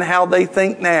different than how they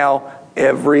think now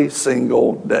every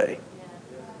single day.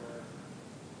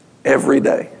 Every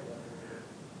day.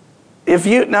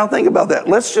 Now think about that.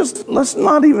 Let's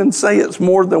not even say it's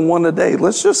more than one a day.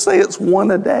 Let's just say it's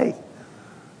one a day.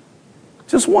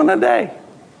 Just one a day.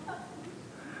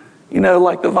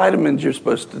 Like the vitamins you're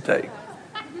supposed to take.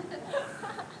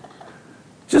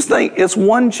 Just think, it's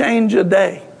one change a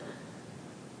day.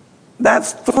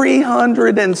 That's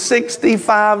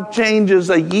 365 changes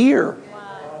a year.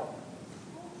 Wow.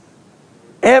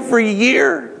 Every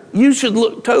year, you should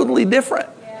look totally different.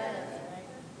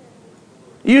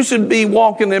 You should be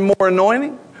walking in more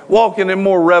anointing, walking in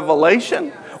more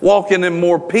revelation, walking in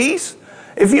more peace.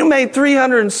 If you made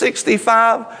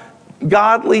 365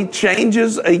 godly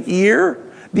changes a year,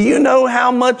 do you know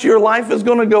how much your life is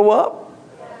going to go up?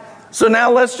 So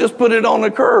now let's just put it on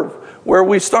a curve where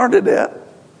we started at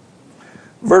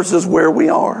versus where we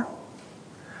are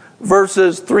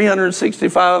versus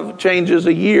 365 changes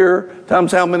a year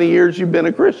times how many years you've been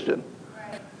a Christian.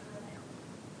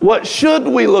 What should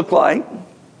we look like?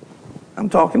 I'm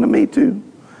talking to me too.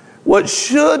 What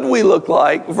should we look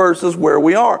like versus where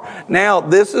we are? Now,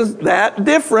 that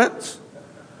difference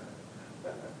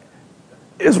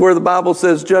is where the Bible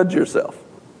says judge yourself.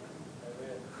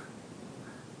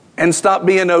 And stop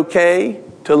being okay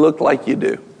to look like you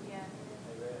do.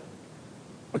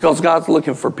 Because God's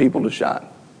looking for people to shine.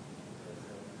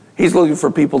 He's looking for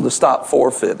people to stop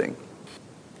forfeiting.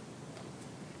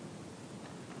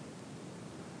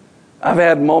 I've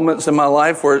had moments in my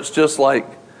life where it's just like,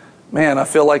 man, I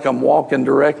feel like I'm walking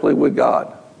directly with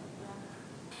God.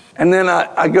 And then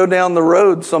I go down the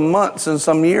road some months and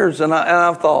some years and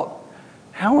I've thought,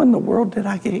 how in the world did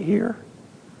I get here?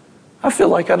 I feel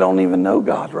like I don't even know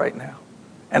God right now.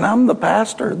 And I'm the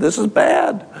pastor. This is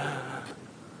bad.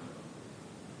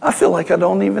 I feel like I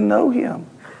don't even know Him.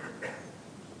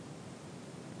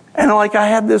 And like I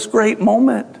had this great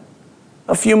moment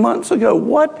a few months ago.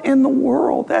 What in the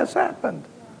world has happened?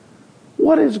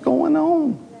 What is going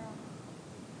on?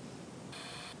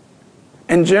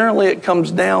 And generally it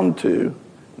comes down to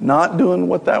not doing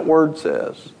what that word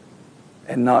says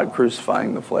and not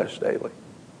crucifying the flesh daily.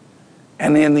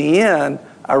 And in the end,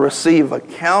 I receive a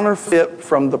counterfeit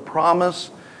from the promise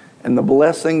and the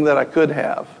blessing that I could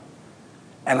have.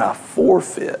 And I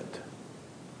forfeit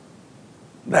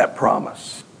that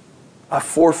promise. I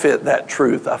forfeit that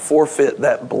truth. I forfeit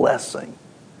that blessing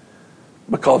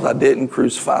because I didn't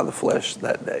crucify the flesh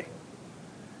that day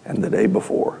and the day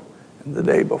before and the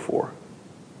day before.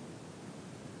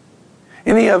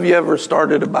 Any of you ever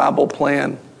started a Bible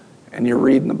plan and you're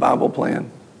reading the Bible plan?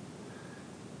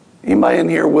 Anybody in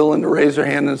here willing to raise their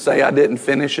hand and say, I didn't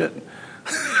finish it?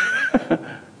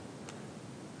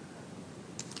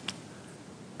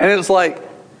 And it's like,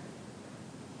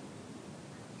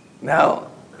 now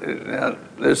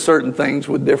there's certain things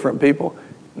with different people.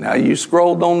 Now you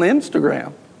scrolled on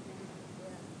Instagram.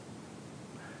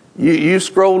 You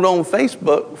scrolled on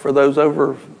Facebook for those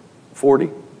over 40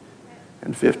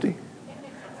 and 50.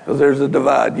 Because there's a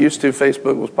divide. Used to,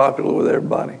 Facebook was popular with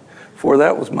everybody. Before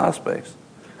that was MySpace.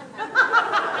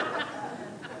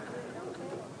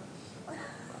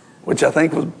 Which I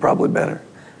think was probably better.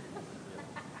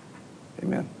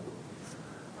 Amen.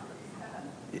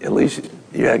 At least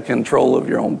you had control of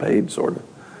your own page, sort of.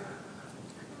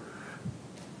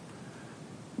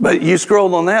 But you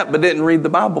scrolled on that, but didn't read the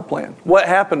Bible plan. What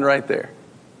happened right there?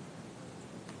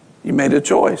 You made a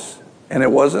choice. And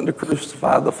it wasn't to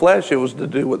crucify the flesh. It was to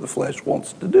do what the flesh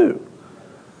wants to do.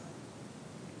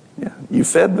 Yeah, you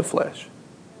fed the flesh.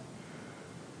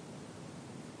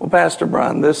 Well, Pastor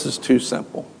Brian, this is too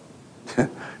simple.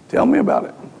 Tell me about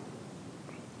it.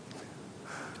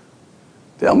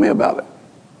 Tell me about it.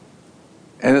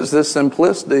 And it's this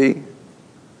simplicity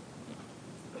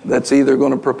that's either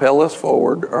going to propel us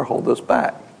forward or hold us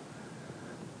back.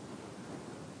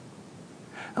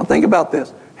 Now think about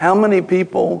this. How many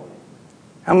people,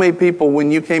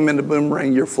 when you came into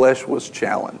Boomerang, your flesh was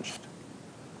challenged?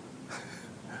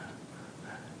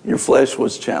 Your flesh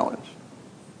was challenged.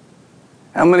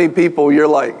 How many people you're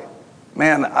like,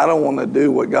 man, I don't want to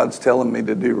do what God's telling me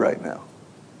to do right now.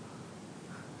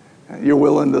 You're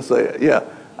willing to say it. Yeah,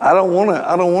 I don't want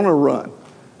to run.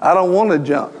 I don't want to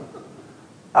jump.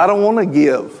 I don't want to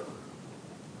give.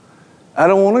 I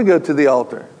don't want to go to the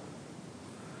altar.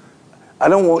 I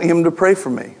don't want him to pray for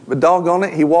me. But doggone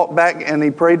it, he walked back and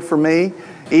he prayed for me,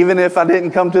 even if I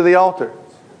didn't come to the altar.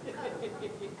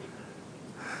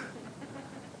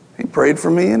 prayed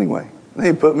for me anyway. And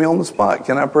he put me on the spot.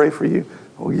 Can I pray for you?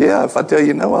 Well, yeah, if I tell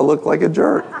you no, I look like a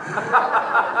jerk.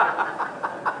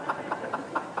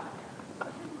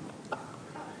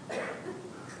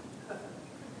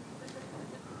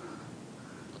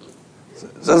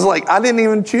 So it's like, I didn't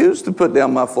even choose to put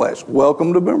down my flesh.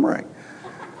 Welcome to Boomerang.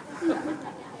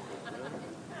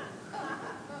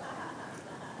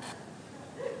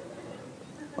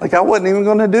 Like, I wasn't even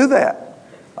going to do that.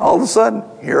 All of a sudden,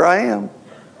 here I am,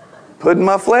 putting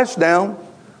my flesh down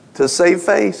to save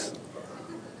face,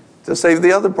 to save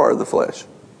the other part of the flesh.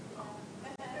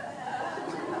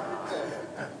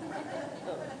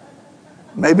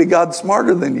 Maybe God's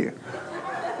smarter than you.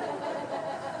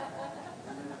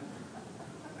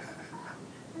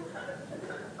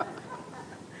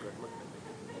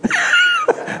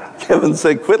 Kevin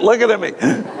said, quit looking at me.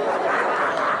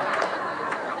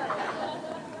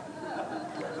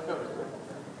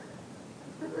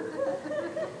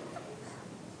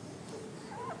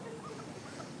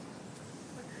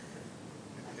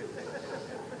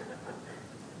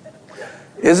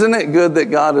 Isn't it good that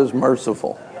God is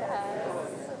merciful?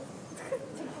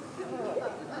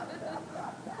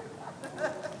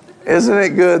 Isn't it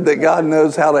good that God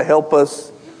knows how to help us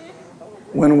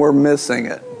when we're missing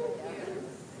it?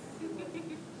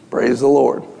 Praise the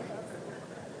Lord.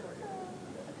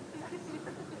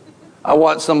 I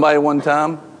watched somebody one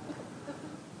time.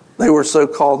 They were so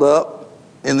caught up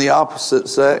in the opposite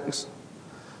sex,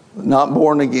 not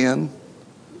born again,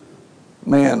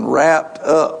 man, wrapped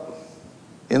up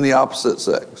in the opposite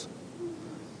sex.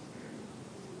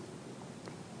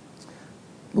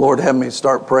 Lord had me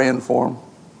start praying for them.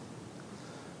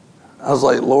 I was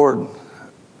like, Lord,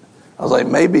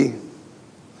 maybe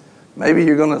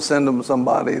you're going to send them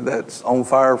somebody that's on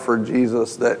fire for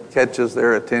Jesus that catches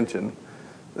their attention,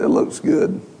 that looks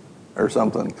good or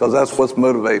something, because that's what's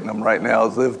motivating them right now,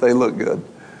 is if they look good.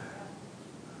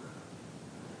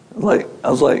 I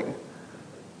was like,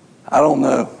 I don't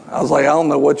know. I was like, I don't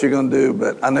know what you're going to do,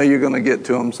 but I know you're going to get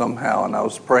to them somehow. And I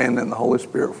was praying in the Holy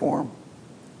Spirit for them.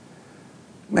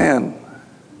 Man,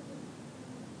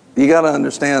 you got to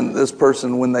understand, this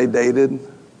person, when they dated,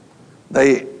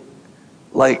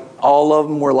 all of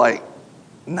them were like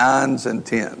 9s and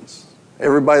 10s.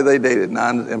 Everybody they dated,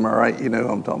 9s, am I right? You know who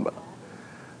I'm talking about.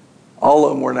 All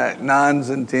of them were 9s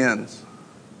and 10s.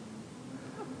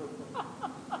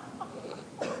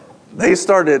 They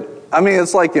started,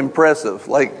 it's like impressive.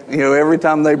 Like, every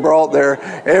time they brought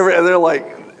they're like,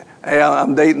 hey,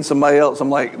 I'm dating somebody else. I'm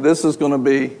like, this is going to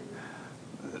be,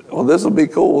 this will be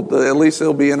cool. At least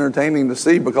it'll be entertaining to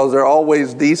see, because they're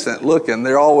always decent looking.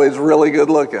 They're always really good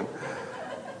looking.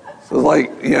 So it's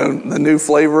like, the new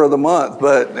flavor of the month,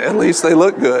 but at least they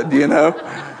look good,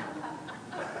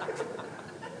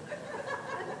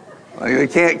 Like, they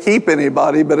can't keep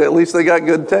anybody, but at least they got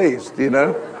good taste,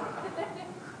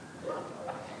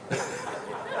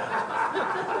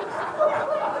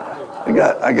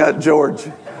 I got George.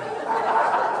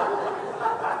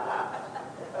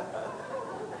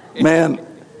 Man,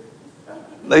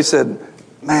 they said,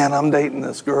 man, I'm dating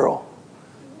this girl.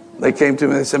 They came to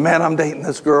me and they said, man, I'm dating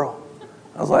this girl.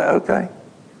 I was like, okay.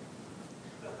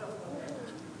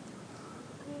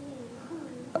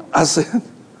 I said,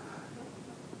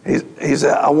 he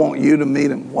said, I want you to meet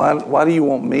him. Why do you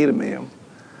want me to meet him?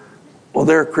 Well,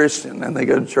 they're a Christian and they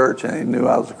go to church, and he knew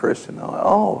I was a Christian. I'm like,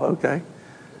 oh, okay.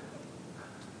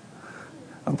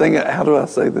 I'm thinking, how do I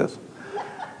say this?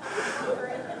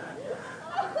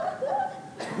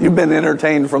 You've been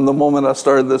entertained from the moment I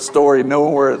started this story,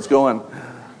 knowing where it's going.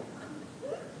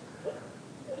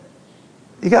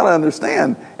 You got to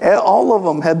understand, all of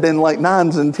them had been like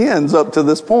 9s and 10s up to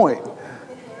this point.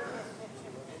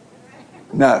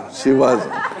 No, she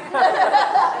wasn't.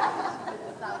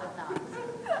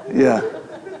 Yeah.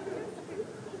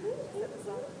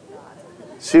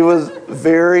 She was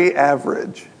very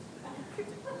average.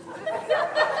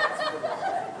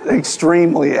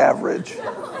 Extremely average.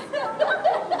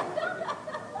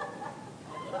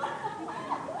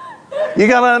 You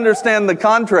got to understand the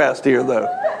contrast here, though.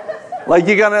 Like,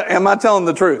 am I telling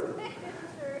the truth?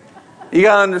 You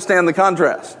got to understand the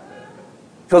contrast.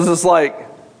 Because it's like,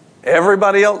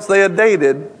 everybody else they had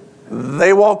dated,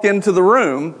 they walk into the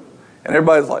room, and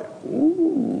everybody's like,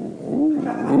 ooh,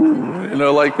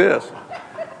 like this.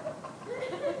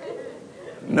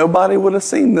 Nobody would have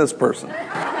seen this person.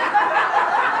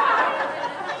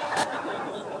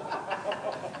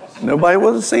 Nobody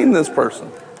would have seen this person.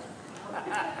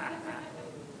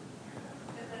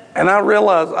 And I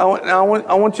realized, I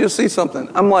want you to see something.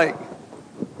 I'm like,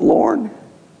 Lord,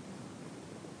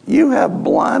 you have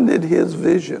blinded his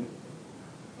vision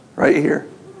right here.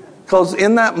 Because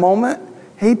in that moment,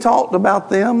 he talked about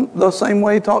them the same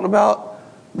way he talked about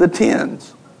the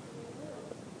 10s.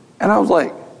 And I was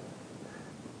like,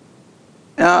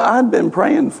 I'd been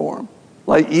praying for him.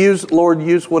 Like, Lord,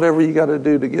 use whatever you got to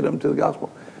do to get him to the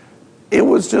gospel. It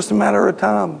was just a matter of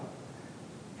time.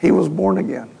 He was born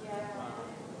again.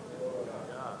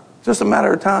 Just a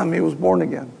matter of time, he was born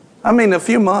again. I mean, a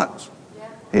few months,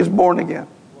 he was born again.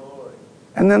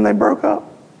 And then they broke up.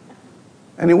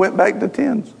 And he went back to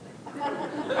 10s.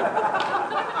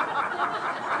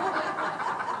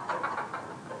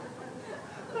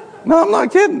 No, I'm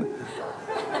not kidding.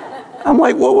 I'm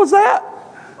like, what was that?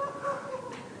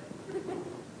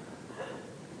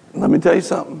 Let me tell you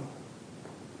something.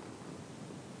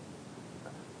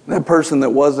 That person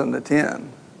that wasn't a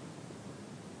 10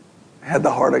 had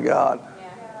the heart of God.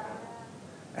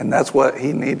 And that's what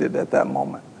he needed at that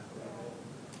moment.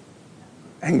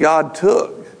 And God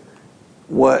took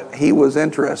what he was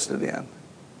interested in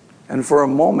and for a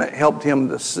moment helped him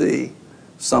to see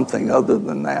something other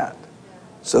than that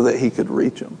so that he could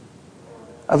reach him.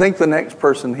 I think the next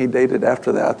person he dated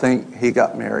after that, I think he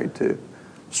got married to.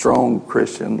 Strong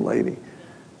Christian lady.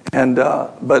 And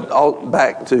but all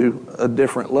back to a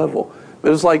different level.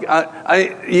 But it's like,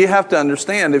 you have to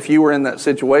understand, if you were in that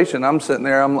situation, I'm sitting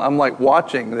there, I'm like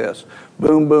watching this.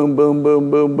 Boom, boom, boom, boom,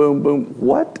 boom, boom, boom.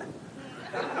 What?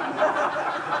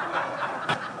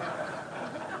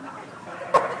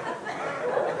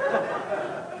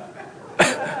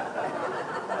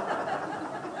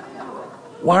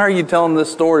 Why are you telling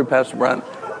this story, Pastor Brian?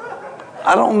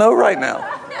 I don't know right now.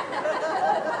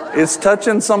 It's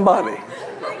touching somebody.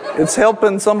 It's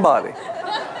helping somebody.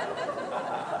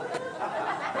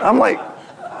 I'm like,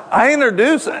 I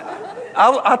introduced it.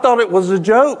 I thought it was a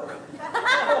joke.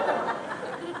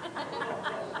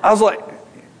 I was like,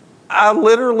 I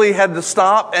literally had to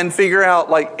stop and figure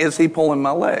out, like, is he pulling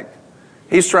my leg?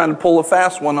 He's trying to pull a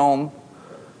fast one on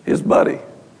his buddy.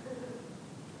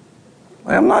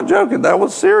 I'm not joking. That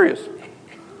was serious.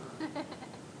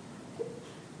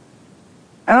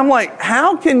 And I'm like,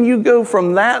 how can you go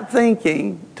from that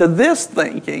thinking to this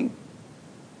thinking?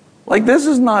 Like, this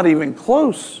is not even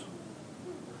close.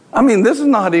 I mean, this is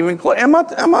not even close. I'm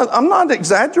not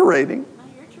exaggerating.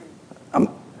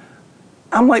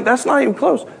 I'm like, that's not even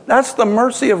close. That's the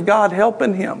mercy of God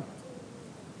helping him.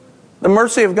 The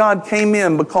mercy of God came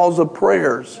in because of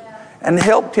prayers and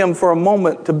helped him for a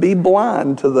moment to be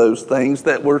blind to those things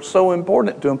that were so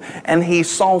important to him. And he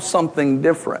saw something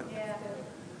different.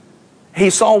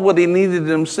 He saw what he needed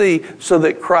him to see so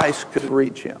that Christ could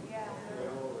reach him.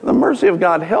 The mercy of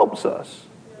God helps us.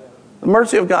 The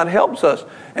mercy of God helps us.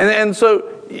 And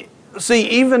so, see,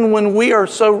 even when we are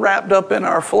so wrapped up in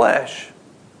our flesh,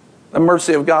 the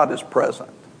mercy of God is present.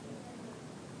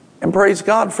 And praise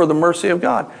God for the mercy of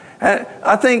God. And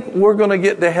I think we're going to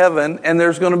get to heaven and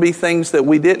there's going to be things that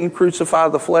we didn't crucify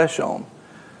the flesh on.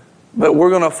 But we're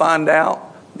going to find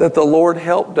out that the Lord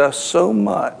helped us so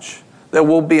much that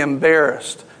we'll be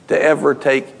embarrassed to ever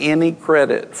take any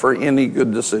credit for any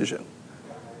good decision.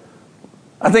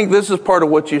 I think this is part of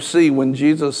what you see when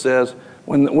Jesus says,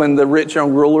 when the rich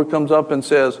young ruler comes up and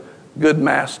says, "Good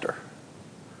master."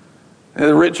 And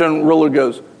the rich young ruler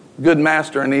goes, "Good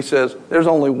master." And he says, "There's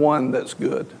only one that's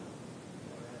good.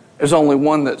 There's only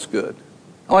one that's good."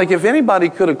 Like, if anybody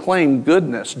could have claimed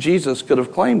goodness, Jesus could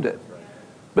have claimed it.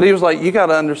 But he was like, you got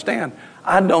to understand,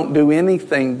 I don't do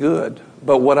anything good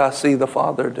but what I see the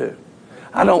Father do.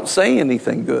 I don't say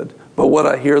anything good but what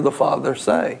I hear the Father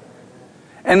say.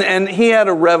 And he had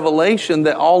a revelation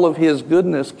that all of his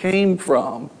goodness came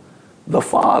from the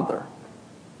Father.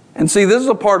 And see, this is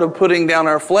a part of putting down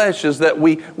our flesh, is that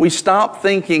we stop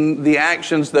thinking the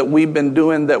actions that we've been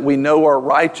doing that we know are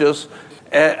righteous.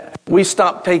 We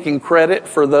stop taking credit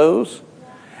for those.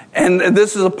 And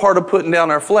this is a part of putting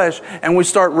down our flesh. And we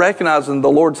start recognizing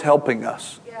the Lord's helping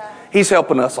us. He's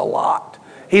helping us a lot.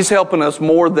 He's helping us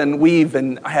more than we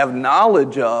even have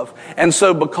knowledge of. And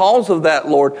so because of that,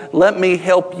 Lord, let me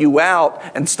help you out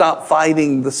and stop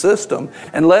fighting the system.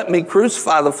 And let me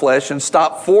crucify the flesh and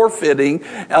stop forfeiting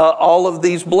all of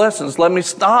these blessings. Let me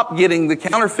stop getting the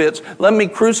counterfeits. Let me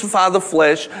crucify the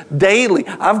flesh daily.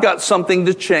 I've got something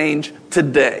to change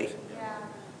today.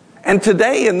 And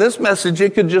today in this message,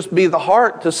 it could just be the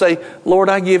heart to say, Lord,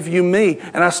 I give you me.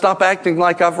 And I stop acting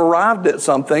like I've arrived at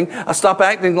something. I stop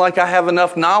acting like I have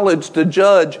enough knowledge to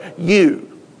judge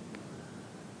you.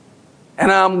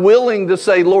 And I'm willing to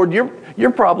say, Lord, you're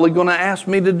probably going to ask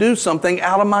me to do something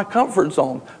out of my comfort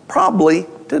zone. Probably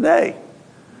today.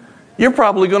 You're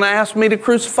probably going to ask me to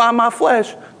crucify my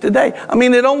flesh today. I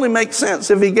mean, it only makes sense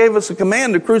if he gave us a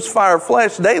command to crucify our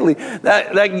flesh daily.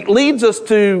 That leads us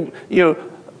to,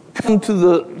 come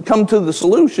to the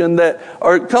solution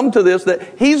come to this,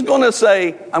 that he's going to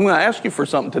say, I'm going to ask you for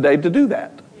something today to do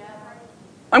that.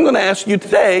 I'm going to ask you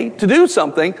today to do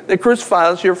something that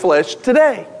crucifies your flesh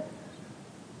today.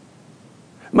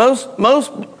 Most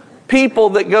people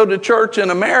that go to church in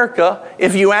America,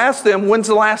 if you ask them, when's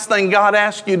the last thing God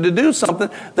asked you to do something,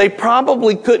 they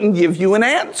probably couldn't give you an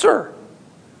answer.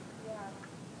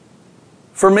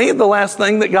 For me, the last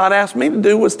thing that God asked me to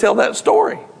do was tell that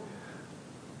story.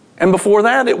 And before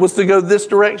that, it was to go this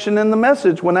direction in the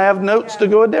message when I have notes to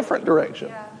go a different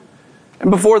direction.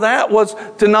 And before that was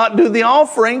to not do the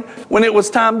offering when it was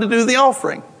time to do the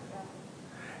offering.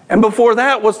 And before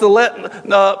that was to let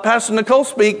Pastor Nicole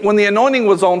speak when the anointing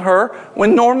was on her,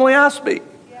 when normally I speak.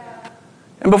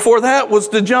 And before that was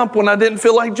to jump when I didn't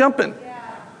feel like jumping.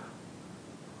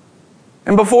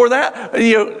 And before that,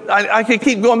 I could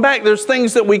keep going back. There's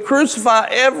things that we crucify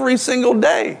every single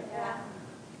day.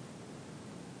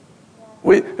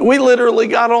 We literally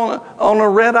got on a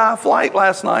red-eye flight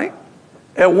last night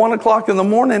at 1 o'clock in the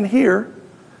morning here,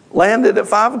 landed at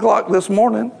 5 o'clock this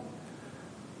morning,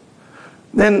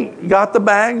 then got the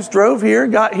bags, drove here,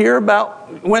 got here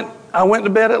I went to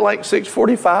bed at like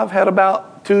 6:45, had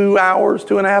about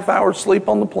 2.5 hours sleep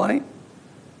on the plane,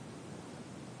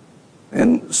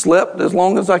 and slept as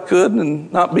long as I could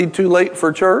and not be too late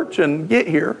for church and get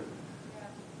here.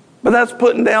 But that's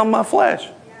putting down my flesh.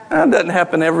 That doesn't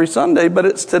happen every Sunday, but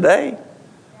it's today.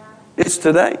 It's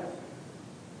today.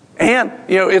 And,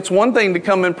 it's one thing to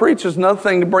come and preach. It's another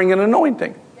thing to bring an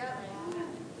anointing.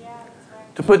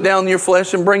 To put down your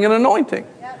flesh and bring an anointing.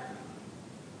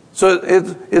 So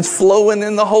it's flowing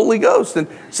in the Holy Ghost. And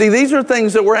see, these are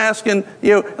things that we're asking,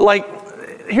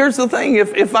 here's the thing.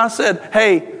 If I said,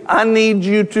 hey, I need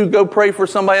you to go pray for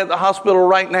somebody at the hospital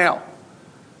right now.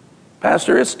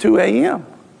 Pastor, it's 2 a.m.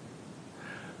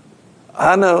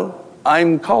 I know,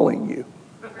 I'm calling you.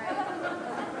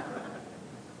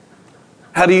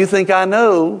 How do you think I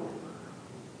know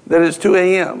that it's 2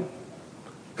 a.m.?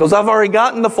 Because I've already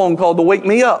gotten the phone call to wake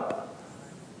me up.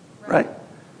 Right?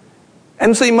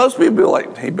 And see, most people are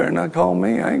like, he better not call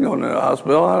me. I ain't going to the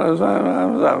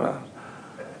hospital.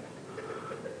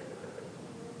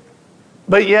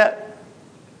 But yet,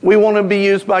 we want to be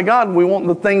used by God. We want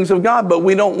the things of God, but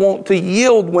we don't want to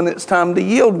yield when it's time to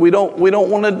yield. We don't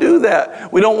want to do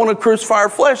that. We don't want to crucify our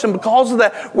flesh. And because of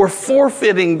that, we're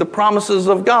forfeiting the promises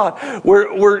of God.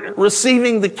 We're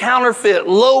receiving the counterfeit,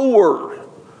 lower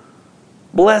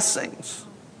blessings.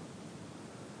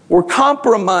 We're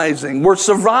compromising. We're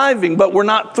surviving, but we're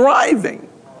not thriving.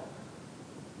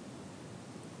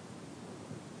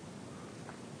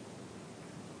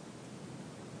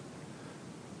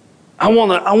 I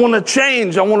want to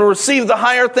change. I want to receive the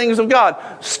higher things of God.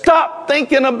 Stop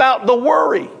thinking about the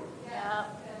worry. Yeah.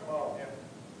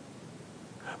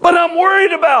 But I'm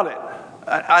worried about it.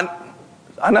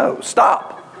 I know.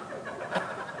 Stop.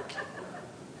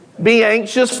 Be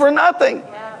anxious for nothing.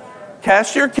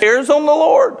 Cast your cares on the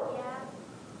Lord.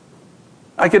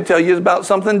 I could tell you about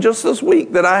something just this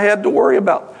week that I had to worry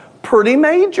about. Pretty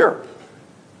major.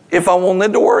 If I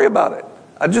wanted to worry about it.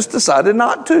 I just decided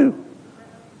not to.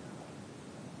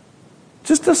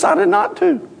 Just decided not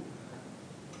to.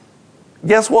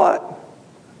 Guess what?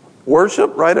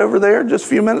 Worship right over there just a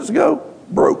few minutes ago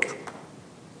broke.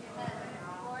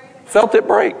 Felt it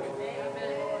break.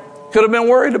 Could have been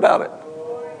worried about it.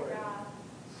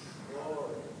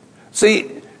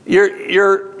 See,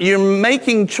 you're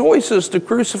making choices to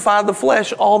crucify the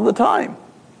flesh all the time.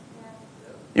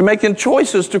 You're making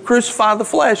choices to crucify the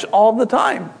flesh all the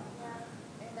time.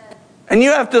 And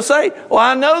you have to say, well,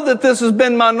 I know that this has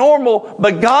been my normal,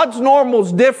 but God's normal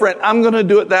is different. I'm going to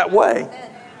do it that way.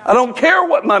 I don't care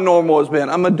what my normal has been.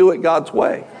 I'm going to do it God's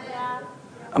way.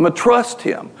 I'm going to trust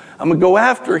Him. I'm going to go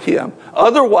after Him.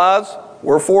 Otherwise,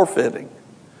 we're forfeiting.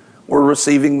 We're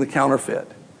receiving the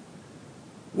counterfeit.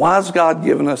 Why has God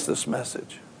given us this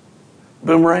message?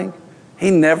 Boomerang,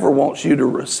 He never wants you to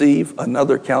receive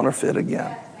another counterfeit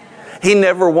again. He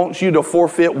never wants you to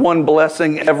forfeit one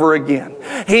blessing ever again.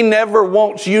 He never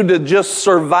wants you to just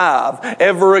survive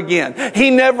ever again. He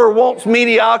never wants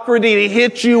mediocrity to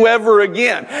hit you ever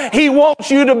again. He wants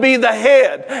you to be the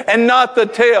head and not the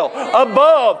tail,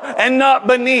 above and not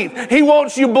beneath. He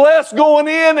wants you blessed going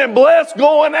in and blessed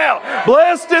going out,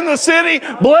 blessed in the city,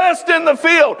 blessed in the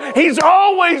field. He's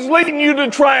always leading you to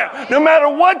triumph, no matter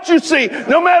what you see,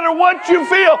 no matter what you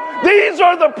feel. These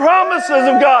are the promises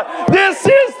of God. This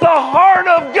is the heart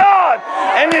of God,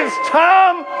 and it's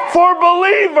time for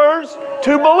believers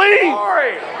to believe.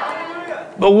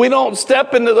 But we don't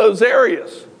step into those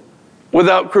areas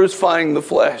without crucifying the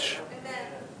flesh.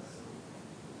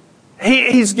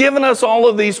 He's given us all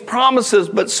of these promises,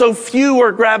 but so few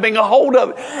are grabbing a hold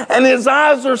of it. And his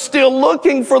eyes are still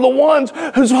looking for the ones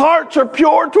whose hearts are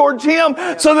pure towards him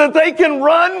so that they can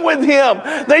run with him.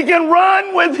 They can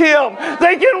run with him.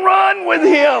 They can run with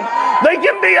him. They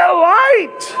can be a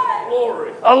light.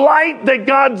 A light that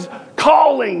God's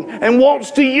calling and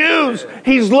wants to use.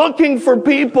 He's looking for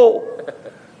people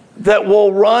that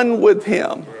will run with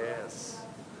him.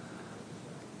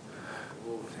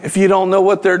 If you don't know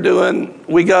what they're doing,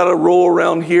 we got a rule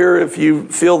around here. If you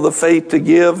feel the faith to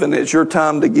give and it's your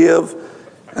time to give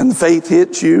and the faith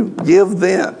hits you, give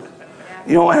then.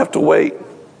 You don't have to wait.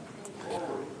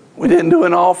 We didn't do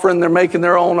an offering. They're making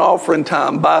their own offering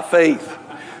time by faith.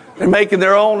 They're making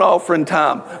their own offering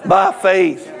time by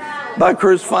faith, by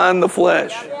crucifying the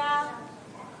flesh.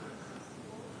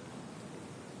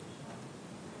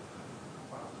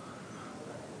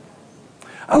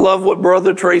 I love what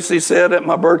Brother Tracy said at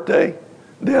my birthday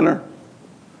dinner.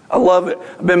 I love it.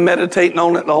 I've been meditating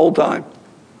on it the whole time.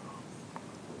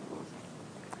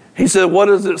 He said, what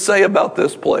does it say about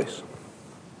this place?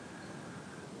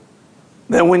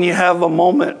 That when you have a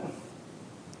moment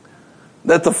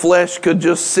that the flesh could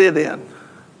just sit in,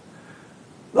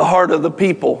 the heart of the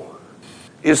people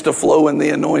is to flow in the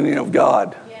anointing of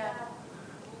God.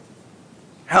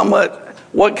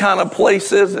 What kind of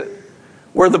place is it?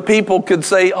 Where the people could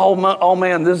say, oh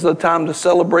man, this is a time to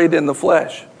celebrate in the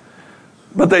flesh.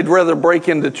 But they'd rather break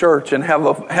into church and have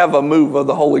a move of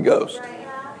the Holy Ghost.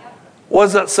 What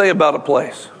does that say about a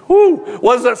place?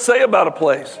 What does that say about a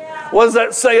place? What does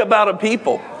that say about a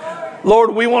people?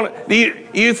 Lord, we want to,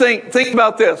 you think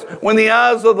about this. When the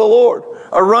eyes of the Lord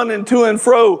are running to and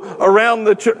fro around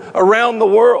the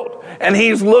world, and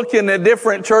he's looking at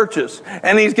different churches,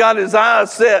 and he's got his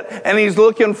eyes set, and he's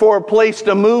looking for a place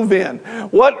to move in.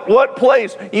 What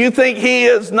place? You think he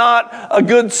is not a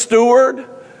good steward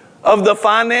of the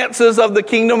finances of the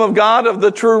kingdom of God, of the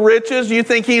true riches? You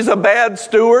think he's a bad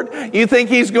steward? You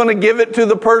think he's going to give it to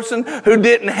the person who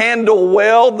didn't handle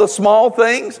well the small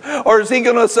things? Or is he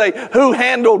going to say, who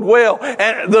handled well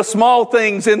and the small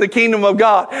things in the kingdom of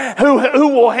God? Who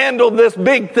will handle this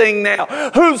big thing now?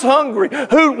 Who's hungry?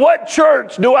 What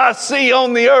church do I see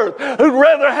on the earth who'd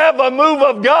rather have a move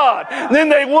of God than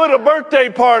they would a birthday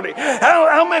party?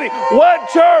 What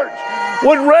church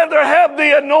would rather have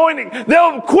the anointing?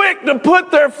 They'll quit to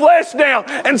put their flesh down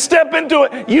and step into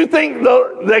it. You think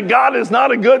that God is not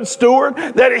a good steward?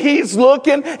 That he's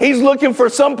looking for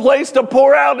some place to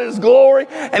pour out his glory,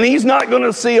 and he's not going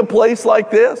to see a place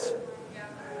like this?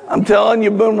 I'm telling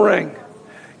you, Boomerang,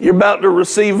 you're about to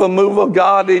receive a move of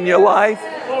God in your life,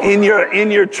 in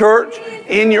your church,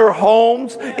 in your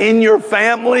homes, in your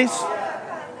families.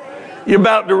 You're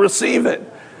about to receive it.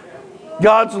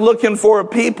 God's looking for a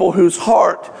people whose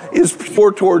heart is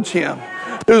pure towards him,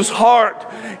 whose heart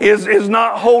is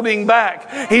not holding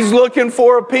back. He's looking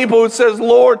for a people who says,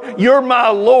 Lord, you're my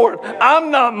Lord.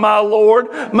 I'm not my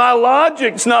Lord. My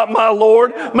logic's not my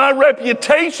Lord. My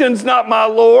reputation's not my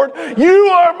Lord. You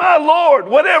are my Lord.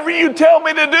 Whatever you tell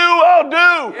me to do, I'll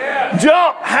do. Yeah.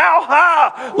 Jump how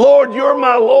high? Lord, you're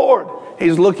my Lord.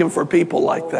 He's looking for people like that.